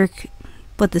what this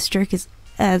jerk is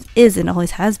and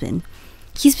always has been.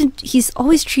 He's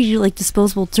always treated you like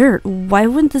disposable dirt. Why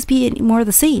wouldn't this be any more of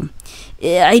the same?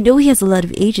 I know he has a lot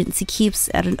of agents he keeps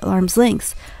at an arm's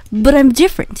length, but I'm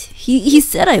different. He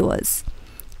said I was.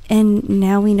 And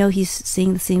now we know he's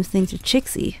saying the same thing to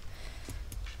Chixie.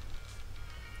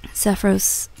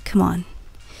 Xefros, come on.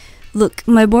 Look,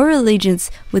 my moral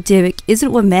allegiance with Dammit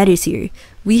isn't what matters here.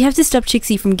 We have to stop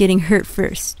Chixie from getting hurt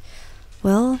first.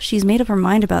 Well, she's made up her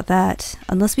mind about that,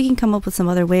 unless we can come up with some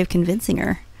other way of convincing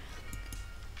her.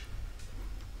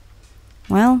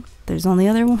 Well, there's only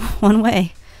one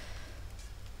way.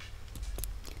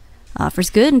 Offer's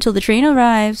good until the train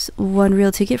arrives. 1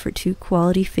 real ticket for 2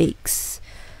 quality fakes.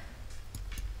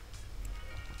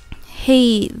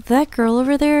 Hey, that girl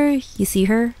over there, you see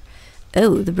her?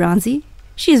 Oh, the bronzy?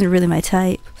 She isn't really my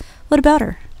type. What about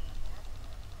her?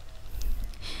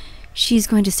 She's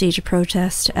going to stage a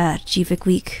protest at Xefros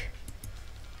Week.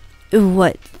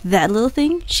 What, that little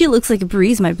thing? She looks like a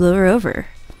breeze might blow her over.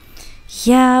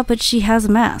 Yeah, but she has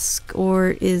a mask,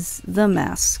 or is the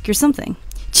mask, or something.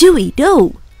 Chewie,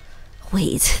 no!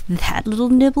 Wait, that little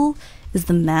nibble is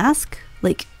the mask?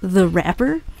 Like, the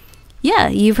rapper? Yeah,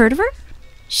 you've heard of her?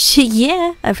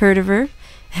 Yeah, I've heard of her.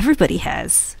 Everybody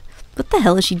has. What the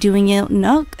hell is she doing out in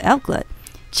Outlet?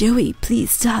 Joey,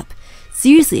 please stop.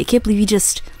 Seriously, I can't believe you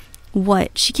just...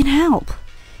 What? She can help.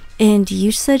 And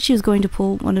you said she was going to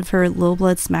pull one of her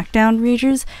low-blood smackdown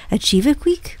ragers at Xefros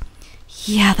Week?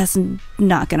 Yeah, that's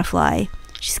not gonna fly.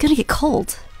 She's gonna get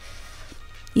cold.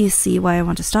 You see why I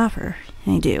want to stop her.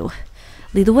 I do.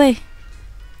 Lead the way.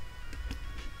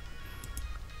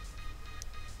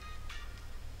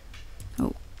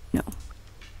 Oh, no.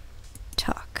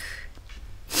 Talk.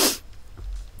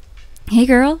 Hey,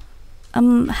 girl.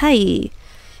 Hi.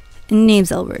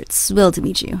 Name's Elwurd. It's well to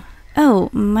meet you. Oh,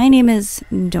 my name is...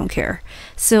 Don't care.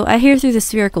 So I hear through the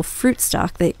spherical fruit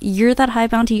stock that you're that high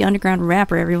bounty underground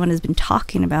rapper everyone has been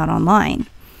talking about online.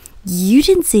 You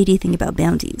didn't say anything about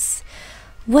bounties.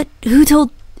 What? Who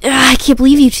told... I can't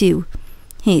believe you two.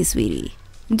 Hey, sweetie.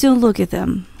 Don't look at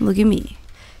them. Look at me.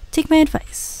 Take my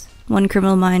advice. One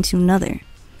criminal mind to another.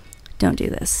 Don't do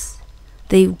this.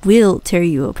 They will tear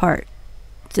you apart.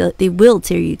 They will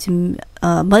tear you to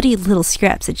muddy little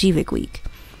scraps at Xefros Week.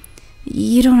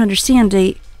 You don't understand.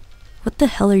 What the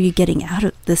hell are you getting out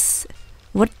of this?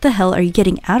 What the hell are you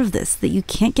getting out of this that you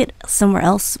can't get somewhere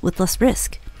else with less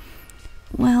risk?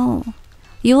 Well,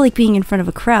 you like being in front of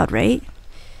a crowd, right?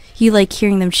 You like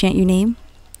hearing them chant your name?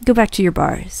 Go back to your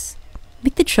bars.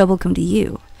 Make the trouble come to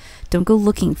you. Don't go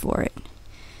looking for it.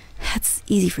 That's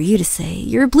easy for you to say.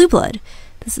 You're a blue blood.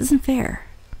 This isn't fair.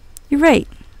 You're right.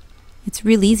 It's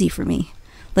real easy for me.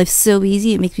 Life's so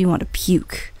easy it makes me want to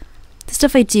puke. The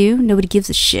stuff I do, nobody gives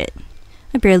a shit.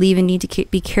 I barely even need to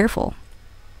be careful.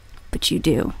 But you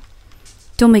do.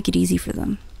 Don't make it easy for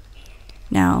them.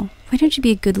 Now, why don't you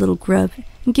be a good little grub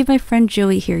and give my friend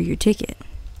Joey here your ticket?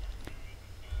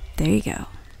 There you go.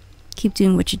 Keep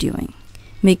doing what you're doing.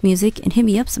 Make music and hit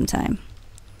me up sometime.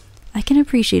 I can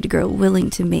appreciate a girl willing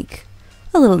to make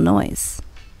a little noise.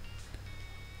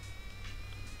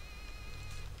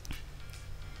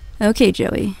 Okay,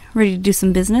 Joey. Ready to do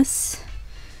some business?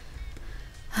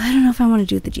 I don't know if I want to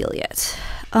do the deal yet.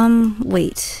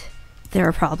 Wait. There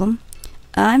a problem?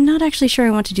 I'm not actually sure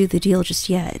I want to do the deal just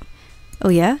yet. Oh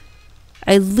yeah?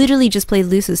 I literally just played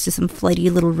Lucis to some flighty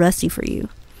little Rusty for you.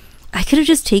 I could have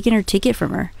just taken her ticket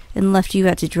from her and left you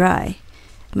out to dry.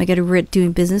 Am I gonna regret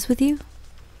doing business with you?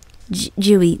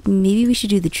 Joey, maybe we should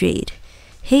do the trade.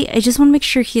 Hey, I just want to make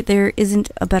sure there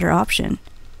isn't a better option.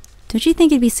 Don't you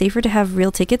think it'd be safer to have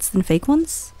real tickets than fake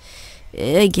ones?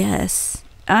 I guess.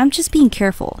 I'm just being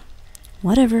careful.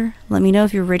 Whatever. Let me know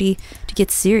if you're ready to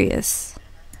get serious.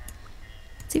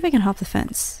 Let's see if I can hop the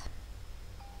fence.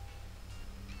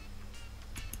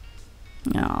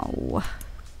 No.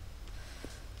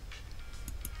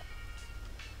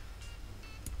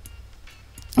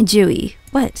 Joey,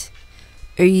 what?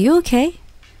 Are you okay?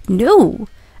 No.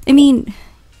 I mean,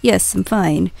 yes, I'm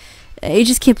fine. I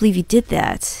just can't believe you did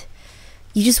that.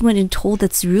 You just went and told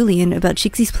that cerulean about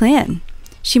Chixie's plan.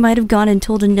 She might have gone and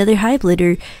told another Highblood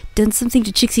or done something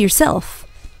to Chixie herself.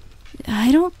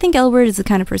 I don't think Elwurd is the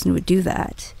kind of person who would do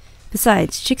that.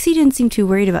 Besides, Chixie didn't seem too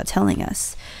worried about telling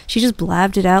us. She just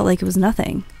blabbed it out like it was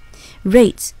nothing.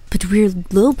 Right, but we're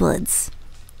lowbloods.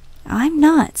 I'm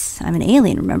not. I'm an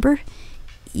alien, remember?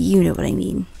 You know what I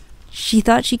mean. She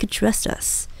thought she could trust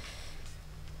us.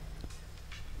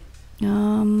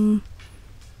 You're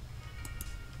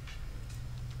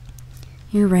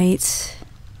right.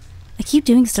 I keep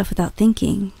doing stuff without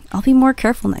thinking. I'll be more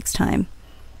careful next time.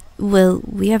 Well,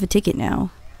 we have a ticket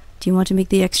now. Do you want to make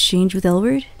the exchange with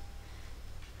Elwurd?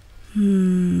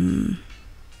 I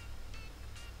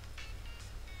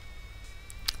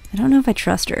don't know if I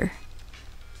trust her.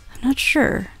 I'm not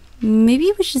sure.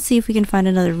 Maybe we should see if we can find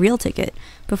another real ticket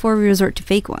before we resort to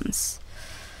fake ones.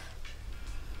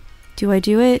 Do I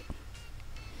do it?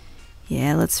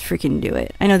 Yeah, let's freaking do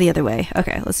it. I know the other way.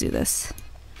 Okay, let's do this.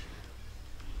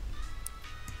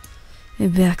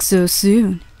 Back so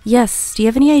soon. Yes, do you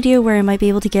have any idea where I might be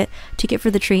able to get a ticket for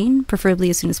the train, preferably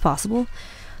as soon as possible?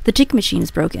 The ticket machine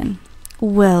is broken.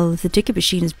 Well, if the ticket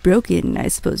machine is broken, I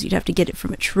suppose you'd have to get it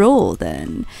from a troll,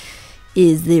 then.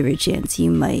 Is there a chance you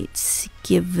might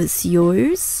give us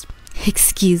yours?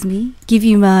 Excuse me? Give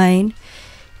you mine?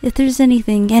 If there's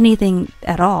anything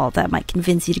at all that might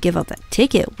convince you to give up that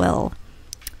ticket, well,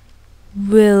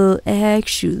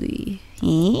 actually,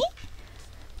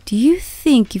 do you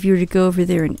think if you were to go over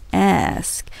there and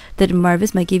ask that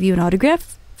Marvis might give you an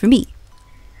autograph for me?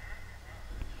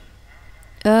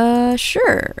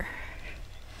 Sure.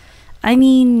 I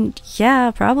mean,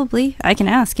 yeah, probably. I can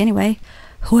ask anyway.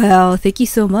 Wow, thank you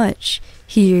so much.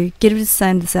 Here, get him to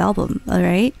sign this album,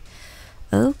 alright?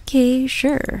 Okay,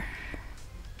 sure.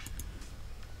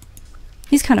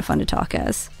 He's kind of fun to talk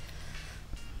as.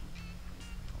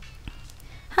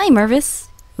 Hi, Marvis.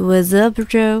 What's up,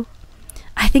 Joe?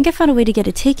 I think I found a way to get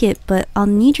a ticket, but I'll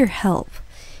need your help.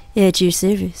 At your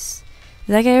service.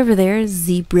 That guy over there,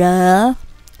 Zebra,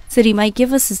 said he might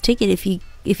give us his ticket if he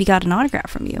got an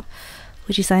autograph from you.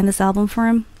 Would you sign this album for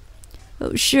him?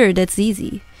 Oh, sure, that's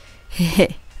easy.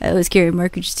 Heh, I always carry a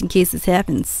marker just in case this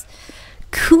happens.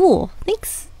 Cool,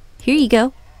 thanks. Here you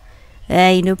go.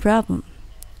 Hey, no problem.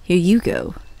 Here you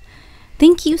go.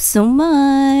 Thank you so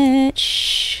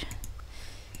much.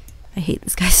 I hate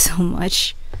this guy so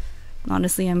much.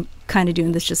 Honestly, I'm kind of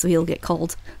doing this just so he'll get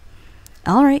cold.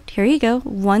 Alright, here you go.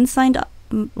 One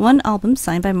album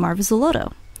signed by Marvis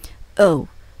Zoloto. Oh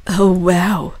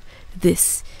wow.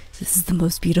 This is the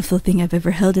most beautiful thing I've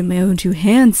ever held in my own two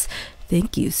hands.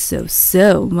 Thank you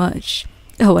so much.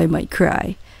 Oh, I might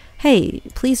cry. Hey,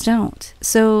 please don't.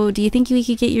 So, do you think we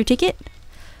could get your ticket?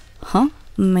 Huh?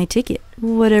 My ticket?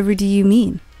 Whatever do you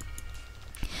mean?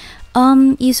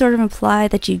 You sort of imply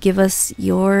that you'd give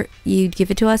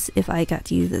it to us if I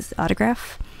got you this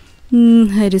autograph?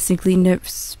 I distinctly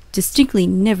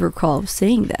never recall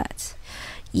saying that.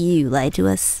 You lied to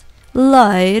us.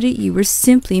 Lied? You were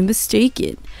simply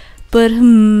mistaken. But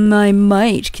I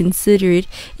might consider it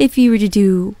if you were to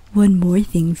do one more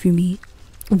thing for me.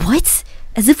 What?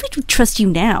 As if we would trust you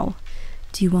now.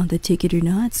 Do you want the ticket or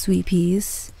not, sweet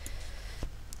peas?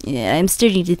 Yeah, I'm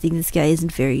starting to think this guy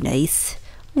isn't very nice.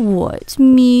 What,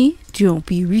 me? Don't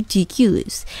be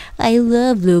ridiculous. I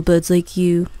love low buds like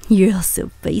you. You're all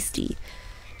so feisty.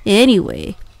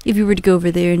 Anyway, if you were to go over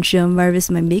there and show Marvis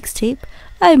my mixtape,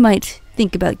 I might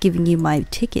think about giving you my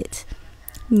ticket.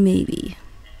 Maybe.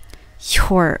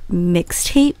 Your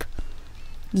mixtape?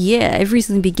 Yeah, I've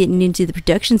recently been getting into the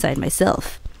production side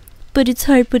myself. But it's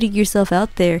hard putting yourself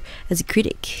out there as a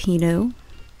critic, you know?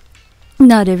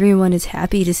 Not everyone is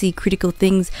happy to see critical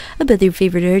things about their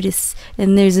favorite artists,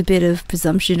 and there's a bit of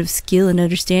presumption of skill and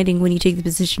understanding when you take the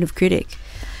position of critic.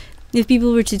 If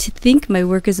people were to think my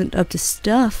work isn't up to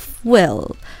stuff,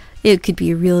 well, it could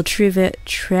be a real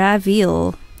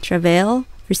travail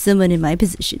for someone in my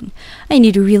position. I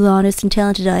need a real honest and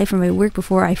talented eye for my work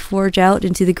before I forge out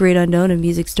into the great unknown of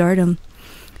music stardom.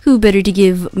 Who better to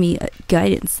give me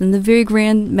guidance than the very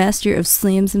grand master of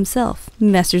slams himself,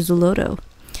 Master Zoloto?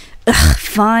 Ugh,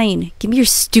 fine. Give me your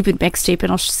stupid mixtape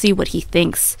and I'll see what he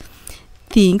thinks.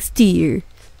 Thanks, dear.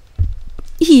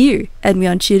 Here, add me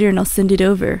on Chitter and I'll send it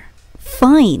over.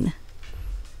 Fine.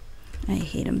 I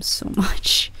hate him so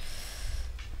much.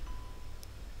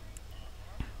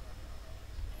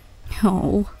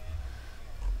 Oh.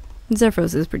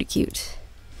 Xefros is pretty cute.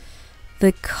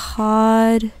 The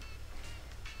cod...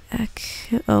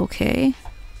 Okay.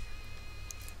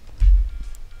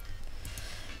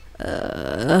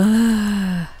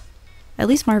 At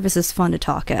least Marvis is fun to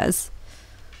talk as.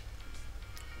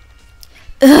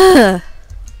 Ugh!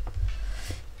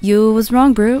 You was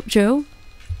wrong, bro, Joe.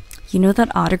 You know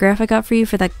that autograph I got for you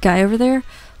for that guy over there?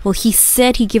 Well, he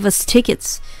said he'd give us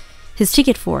tickets. His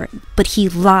ticket for it, but he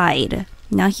lied.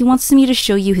 Now he wants me to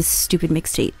show you his stupid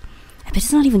mixtape. I bet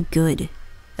it's not even good.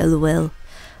 LOL.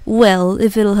 Well,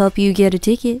 if it'll help you get a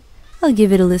ticket, I'll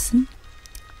give it a listen.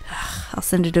 I'll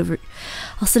send it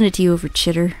to you over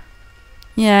Chitter.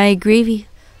 Yeah, gravy.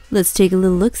 Let's take a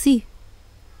little look-see.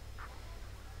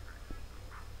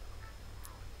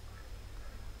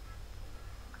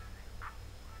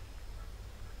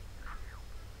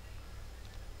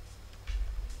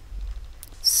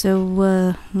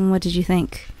 So, what did you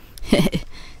think?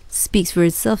 Speaks for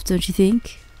itself, don't you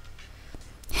think?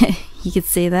 You could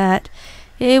say that.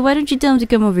 Hey, why don't you tell him to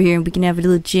come over here and we can have a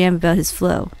little jam about his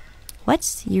flow?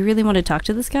 What? You really want to talk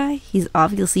to this guy? He's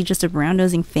obviously just a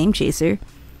brown-nosing fame chaser.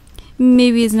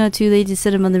 Maybe it's not too late to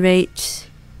set him on the right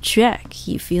track,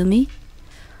 you feel me?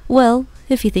 Well,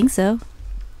 if you think so.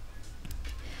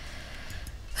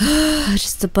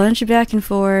 Just a bunch of back and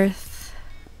forth.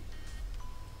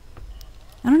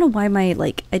 I don't know why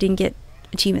I didn't get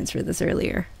achievements for this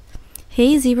earlier.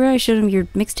 Hey, Zebra, I showed him your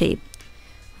mixtape.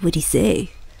 What'd he say?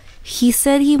 He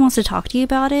said he wants to talk to you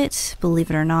about it,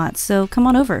 believe it or not, so come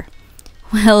on over.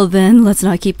 Well then, let's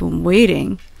not keep him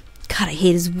waiting. God, I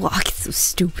hate his walk, it's so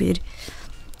stupid.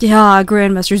 Yeah,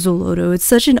 Grandmaster Zoloto, it's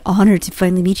such an honor to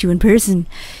finally meet you in person.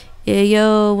 Hey,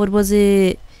 yo, what was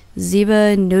it?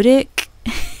 Zeba Nodik?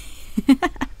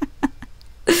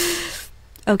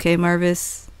 Okay,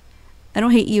 Marvis. I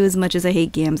don't hate you as much as I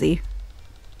hate Gamzee.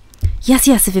 Yes,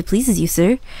 yes, if it pleases you,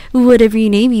 sir. Whatever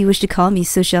name you wish to call me,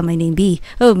 so shall my name be.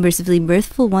 Oh, mercifully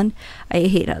mirthful one. I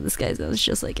hate how this guy sounds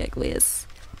just like Aqueous.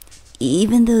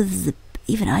 Even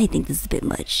I think this is a bit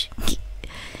much.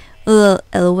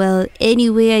 LOL.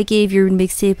 Anyway, I gave your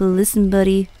mixtape a listen,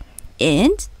 buddy.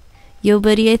 And? Yo,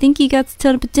 buddy, I think you got a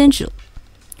ton of potential.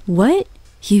 What?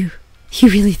 You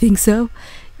really think so?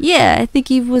 Yeah, I think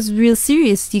he was real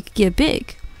serious. You could get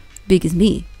big. Big as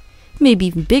me. Maybe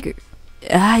even bigger.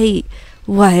 I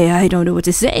don't know what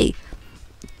to say.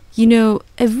 You know,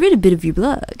 I've read a bit of your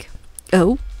blog.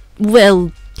 Oh?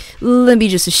 Well, let me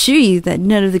just assure you that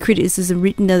none of the criticism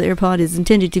written thereupon is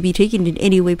intended to be taken in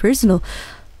any way personal.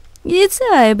 It's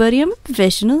alright, buddy. I'm a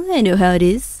professional. I know how it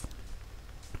is.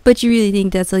 But you really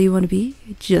think that's all you want to be?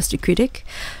 Just a critic?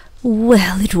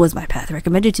 Well, it was my path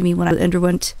recommended to me when I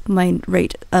underwent my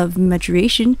rite of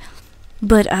maturation.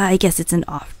 But I guess it's an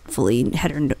awfully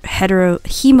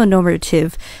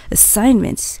heteronormative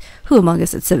assignment. Who among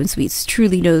us at Seven Sweets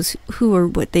truly knows who or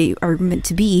what they are meant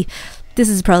to be? This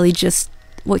is probably just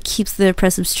what keeps the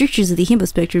oppressive strictures of the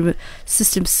hemo-spectrum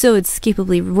system so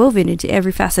inescapably woven into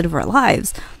every facet of our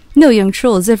lives. No young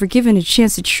troll is ever given a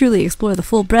chance to truly explore the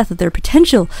full breadth of their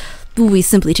potential. We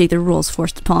simply take the roles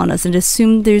forced upon us and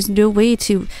assume there's no way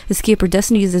to escape our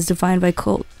destinies as defined by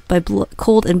cold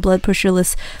and blood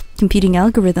pusherless computing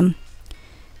algorithm.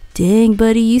 Dang,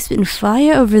 buddy, you spitting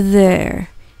fire over there.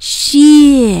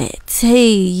 Shit.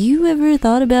 Hey, you ever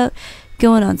thought about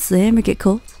going on Slam or Get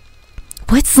Cold?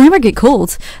 What? Slam or Get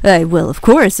Cold? Well, of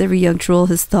course, every young troll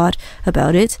has thought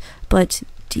about it, but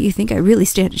do you think I really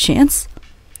stand a chance?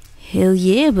 Hell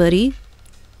yeah, buddy.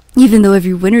 Even though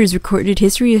every winner's recorded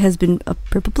history has been a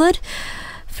purple blood?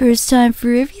 First time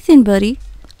for everything, buddy.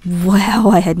 Wow,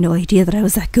 I had no idea that I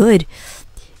was that good.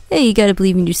 Hey, you gotta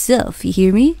believe in yourself, you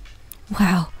hear me?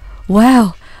 Wow.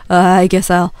 I guess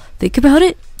I'll think about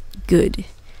it. Good.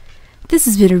 This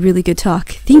has been a really good talk.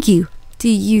 Thank you. Do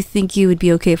you think you would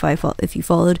be okay if you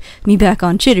followed me back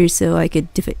on Chitter so I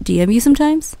could DM you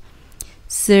sometimes?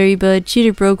 Sorry, bud.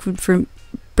 Chitter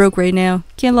broke right now.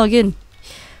 Can't log in.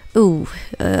 Oh,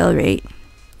 alright.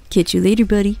 Catch you later,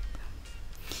 buddy.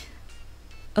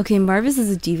 Okay, Marvis is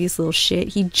a devious little shit.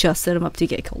 He just set him up to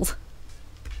get cold.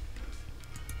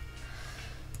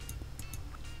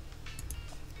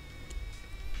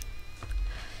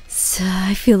 So,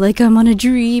 I feel like I'm on a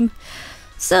dream.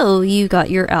 So, you got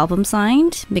your album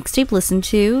signed, mixtape listened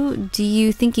to. Do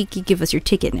you think you could give us your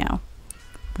ticket now?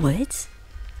 What?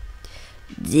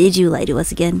 Did you lie to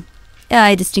us again?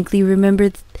 I distinctly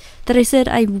remember that I said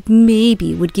I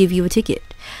maybe would give you a ticket,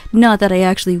 not that I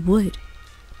actually would.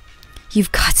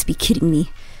 You've got to be kidding me.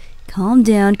 Calm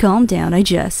down, I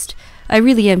jest. I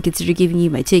really am considering giving you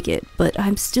my ticket, but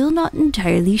I'm still not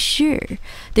entirely sure.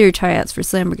 There are tryouts for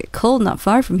Slam or Get Cold not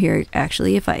far from here,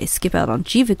 actually. If I skip out on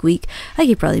Jivik Week, I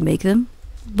could probably make them.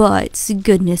 But,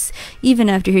 goodness, even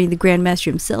after hearing the Grandmaster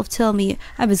himself tell me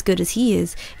I'm as good as he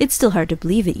is, it's still hard to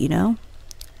believe it, you know?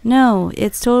 No,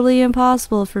 it's totally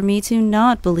impossible for me to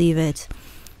not believe it.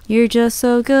 You're just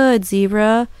so good,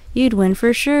 Zebra. You'd win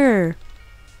for sure.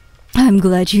 I'm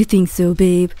glad you think so,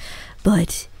 babe,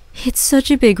 but it's such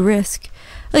a big risk.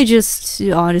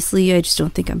 Honestly, I just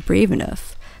don't think I'm brave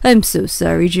enough. I'm so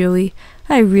sorry, Joey.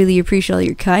 I really appreciate all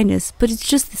your kindness, but it's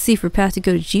just the safer path to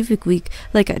go to Jivik Week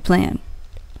like I'd planned.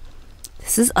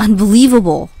 This is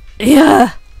unbelievable.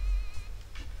 Yeah.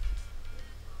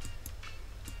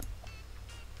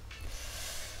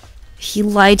 He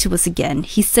lied to us again.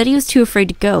 He said he was too afraid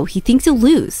to go. He thinks he'll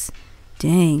lose.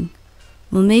 Dang.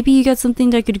 Well, maybe you got something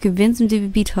that could convince him to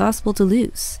be possible to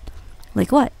lose.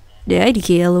 Like what? The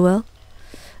IDK, lol.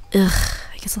 Ugh,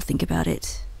 I guess I'll think about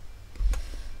it.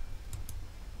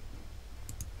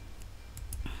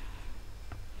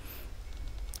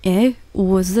 Eh?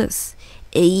 What's this?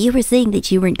 You were saying that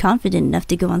you weren't confident enough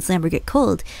to go on Slam or Get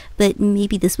Cold, but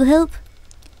maybe this will help?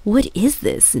 What is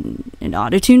this? An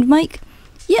auto-tuned mic?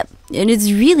 Yep, and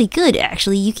it's really good,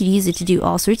 actually. You can use it to do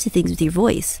all sorts of things with your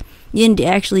voice. And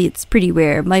actually, it's pretty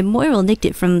rare. My Moira nicked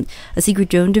it from a secret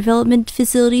drone development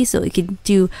facility, so it can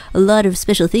do a lot of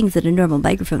special things that a normal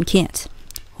microphone can't.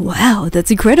 Wow,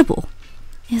 that's incredible.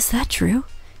 Is that true?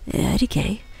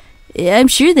 Okay. I'm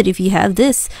sure that if you have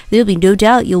this, there'll be no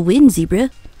doubt you'll win, Zebra.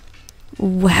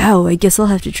 Wow, I guess I'll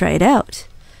have to try it out.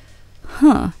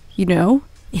 Huh, you know,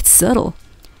 it's subtle.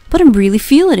 But I'm really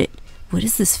feeling it. What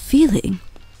is this feeling?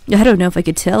 I don't know if I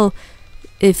could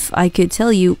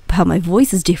tell you how my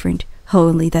voice is different.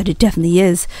 Only that it definitely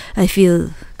is. I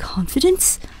feel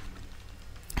confidence.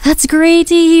 That's great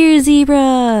to hear,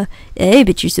 Zebra. I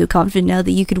bet you're so confident now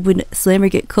that you could win Slam or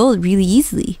Get Cold really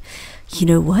easily. You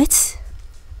know what?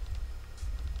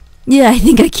 Yeah, I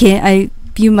think I can.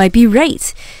 You might be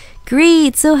right.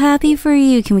 Great, so happy for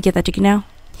you. Can we get that ticket now?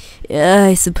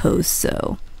 I suppose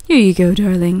so. Here you go,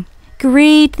 darling.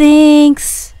 Great,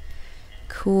 thanks.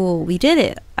 Cool, we did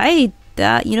it.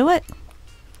 You know what?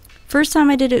 First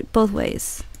time I did it both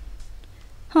ways.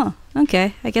 Huh,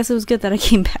 okay. I guess it was good that I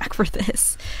came back for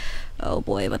this. Oh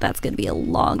boy, but that's gonna be a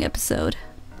long episode.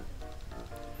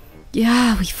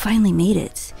 Yeah, we finally made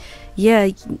it. Yeah,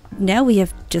 now we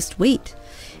have just wait.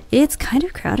 It's kind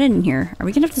of crowded in here. Are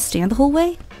we gonna have to stand the whole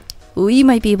way? We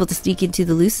might be able to sneak into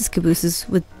the loosest cabooses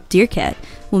with Deercat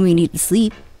when we need to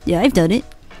sleep. Yeah, I've done it.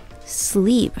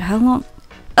 Sleep? How long?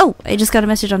 Oh, I just got a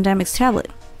message on Dammit's tablet.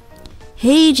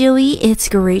 Hey Joey, it's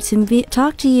great to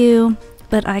talk to you,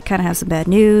 but I kind of have some bad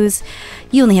news.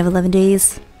 You only have 11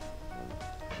 days.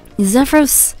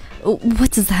 Xefros?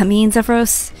 What does that mean,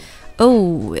 Xefros?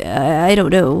 Oh, I don't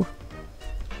know.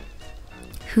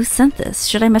 Who sent this?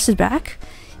 Should I message back?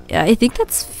 I think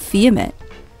that's Fiamet.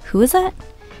 Who is that?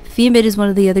 Fiamet is one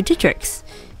of the other Ditricks.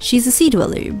 She's a sea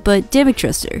dweller, but Dammit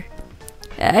trusts her.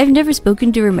 I've never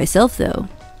spoken to her myself, though.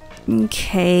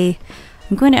 Okay,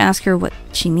 I'm going to ask her what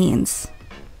she means.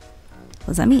 What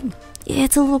does that mean?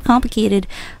 It's a little complicated,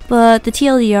 but the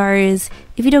TLDR is,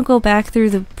 if you don't go back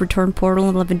through the return portal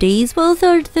in 11 days, both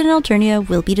Earth and Alternia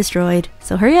will be destroyed.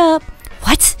 So hurry up.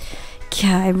 What?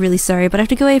 Yeah, I'm really sorry, but I have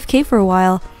to go AFK for a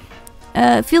while.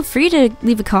 Feel free to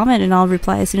leave a comment and I'll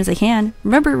reply as soon as I can.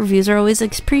 Remember, reviews are always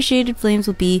appreciated. Flames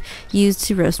will be used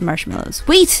to roast marshmallows.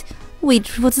 Wait,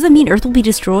 what does that mean? Earth will be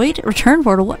destroyed? Return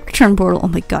portal? What return portal? Oh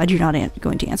my god, you're not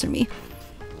going to answer me.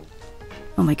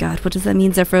 Oh my god, what does that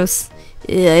mean, Xefros?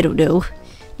 I don't know.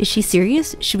 Is she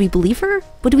serious? Should we believe her?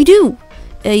 What do we do?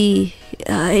 I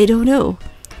don't know.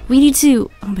 We need to...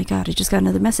 Oh my god, I just got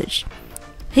another message.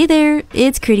 Hey there,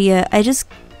 it's Critia.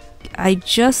 I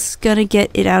just gonna get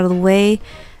it out of the way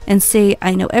and say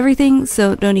I know everything,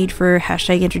 so no need for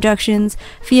hashtag introductions.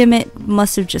 Fiamet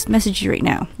must have just messaged you right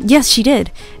now. Yes, she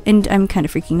did, and I'm kind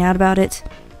of freaking out about it.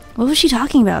 What was she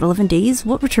talking about? 11 days?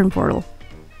 What return portal?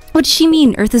 What does she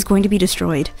mean Earth is going to be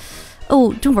destroyed?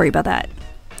 Oh, don't worry about that.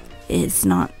 It's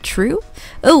not true?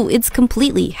 Oh, it's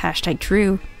completely hashtag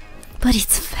true. But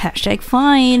it's hashtag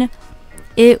fine.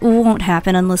 It won't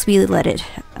happen unless we let it,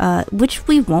 which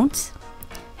we won't.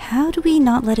 How do we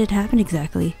not let it happen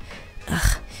exactly?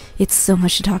 Ugh, it's so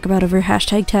much to talk about over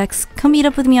hashtag text. Come meet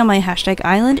up with me on my hashtag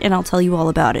island and I'll tell you all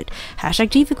about it. Hashtag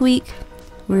Jivik Week.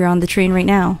 We're on the train right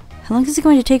now. How long is it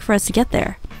going to take for us to get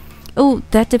there? Oh,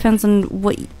 that depends on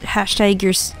what hashtag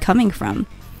you're coming from.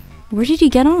 Where did you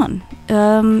get on?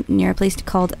 Near a place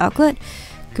called Outlet.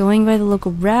 Going by the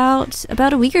local route.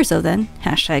 About a week or so then.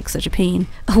 Hashtag such a pain.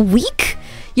 A week?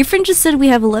 Your friend just said we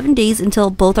have 11 days until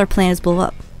both our planets blow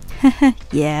up.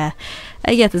 Yeah,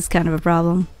 I get this kind of a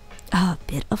problem. A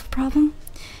bit of a problem?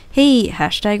 Hey,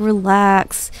 hashtag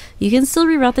relax. You can still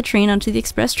reroute the train onto the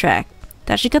express track.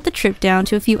 That should cut the trip down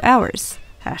to a few hours.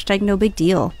 Hashtag no big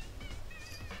deal.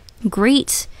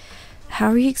 Great.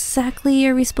 How exactly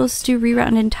are we supposed to reroute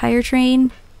an entire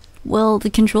train? Well, the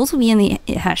controls will be in the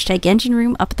hashtag engine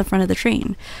room up at the front of the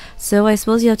train. So I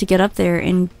suppose you have to get up there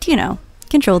and, you know,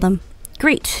 control them.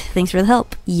 Great. Thanks for the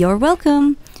help. You're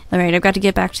welcome. Alright, I've got to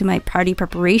get back to my party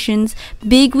preparations.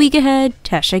 Big week ahead.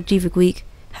 Hashtag Divic week.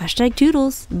 Hashtag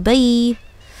Toodles. Bye.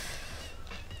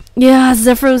 Yeah,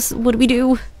 Xefros, what do we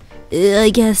do? I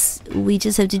guess we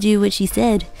just have to do what she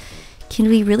said. Can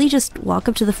we really just walk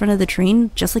up to the front of the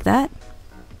train just like that?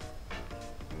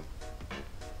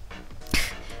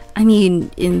 I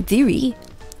mean, in theory,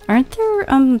 aren't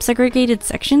there segregated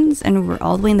sections and we're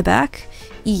all the way in the back?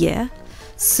 Yeah,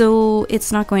 so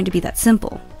it's not going to be that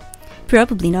simple.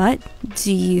 Probably not.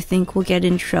 Do you think we'll get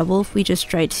in trouble if we just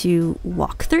try to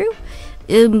walk through?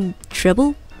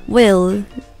 Trouble? Well,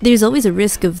 there's always a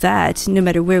risk of that, no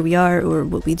matter where we are or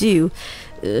what we do.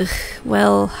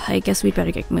 Well, I guess we'd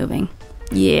better get moving.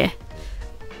 Yeah.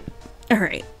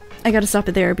 Alright, I gotta stop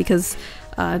it there because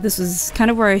this was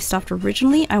kind of where I stopped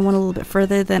originally. I went a little bit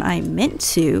further than I meant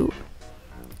to,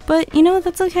 but you know what,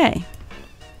 that's okay.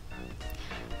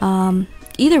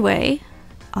 Either way,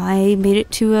 I made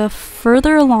it to a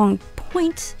further along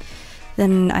point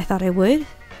than I thought I would,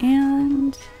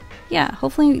 and yeah,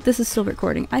 hopefully this is still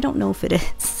recording. I don't know if it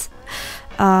is.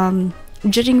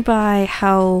 Judging by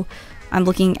how I'm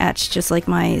looking at just like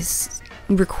my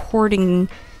recording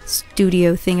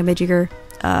studio thingamajigger,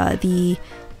 the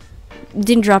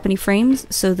didn't drop any frames,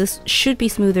 so this should be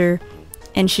smoother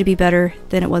and should be better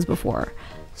than it was before.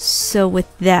 So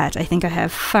with that, I think I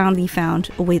have finally found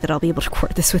a way that I'll be able to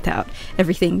record this without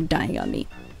everything dying on me.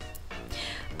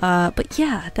 But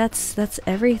yeah, that's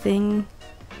everything.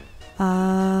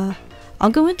 I'll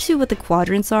go into what the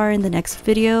quadrants are in the next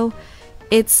video.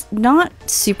 It's not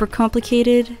super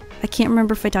complicated. I can't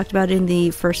remember if I talked about it in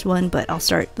the first one, but I'll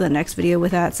start the next video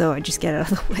with that so I just get it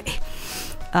out of the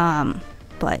way.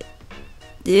 But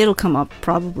it'll come up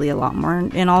probably a lot more,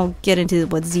 and I'll get into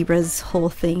what Zebra's whole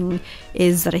thing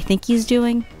is that I think he's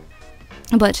doing.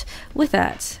 But with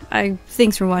that,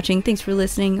 thanks for watching, thanks for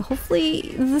listening.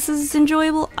 Hopefully this is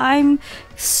enjoyable. I'm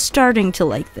starting to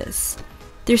like this.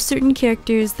 There's certain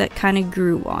characters that kind of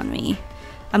grew on me.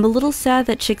 I'm a little sad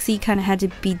that Chixie kind of had to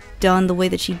be done the way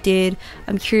that she did.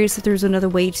 I'm curious if there's another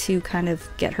way to kind of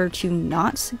get her to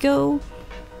not go,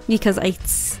 because I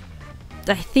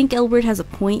think Elwurd has a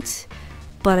point,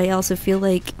 but I also feel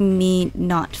like me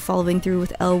not following through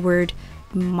with Elwurd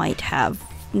might have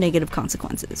negative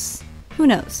consequences. Who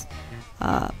knows?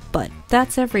 But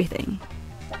that's everything.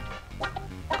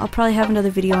 I'll probably have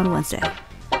another video on Wednesday.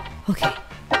 Okay.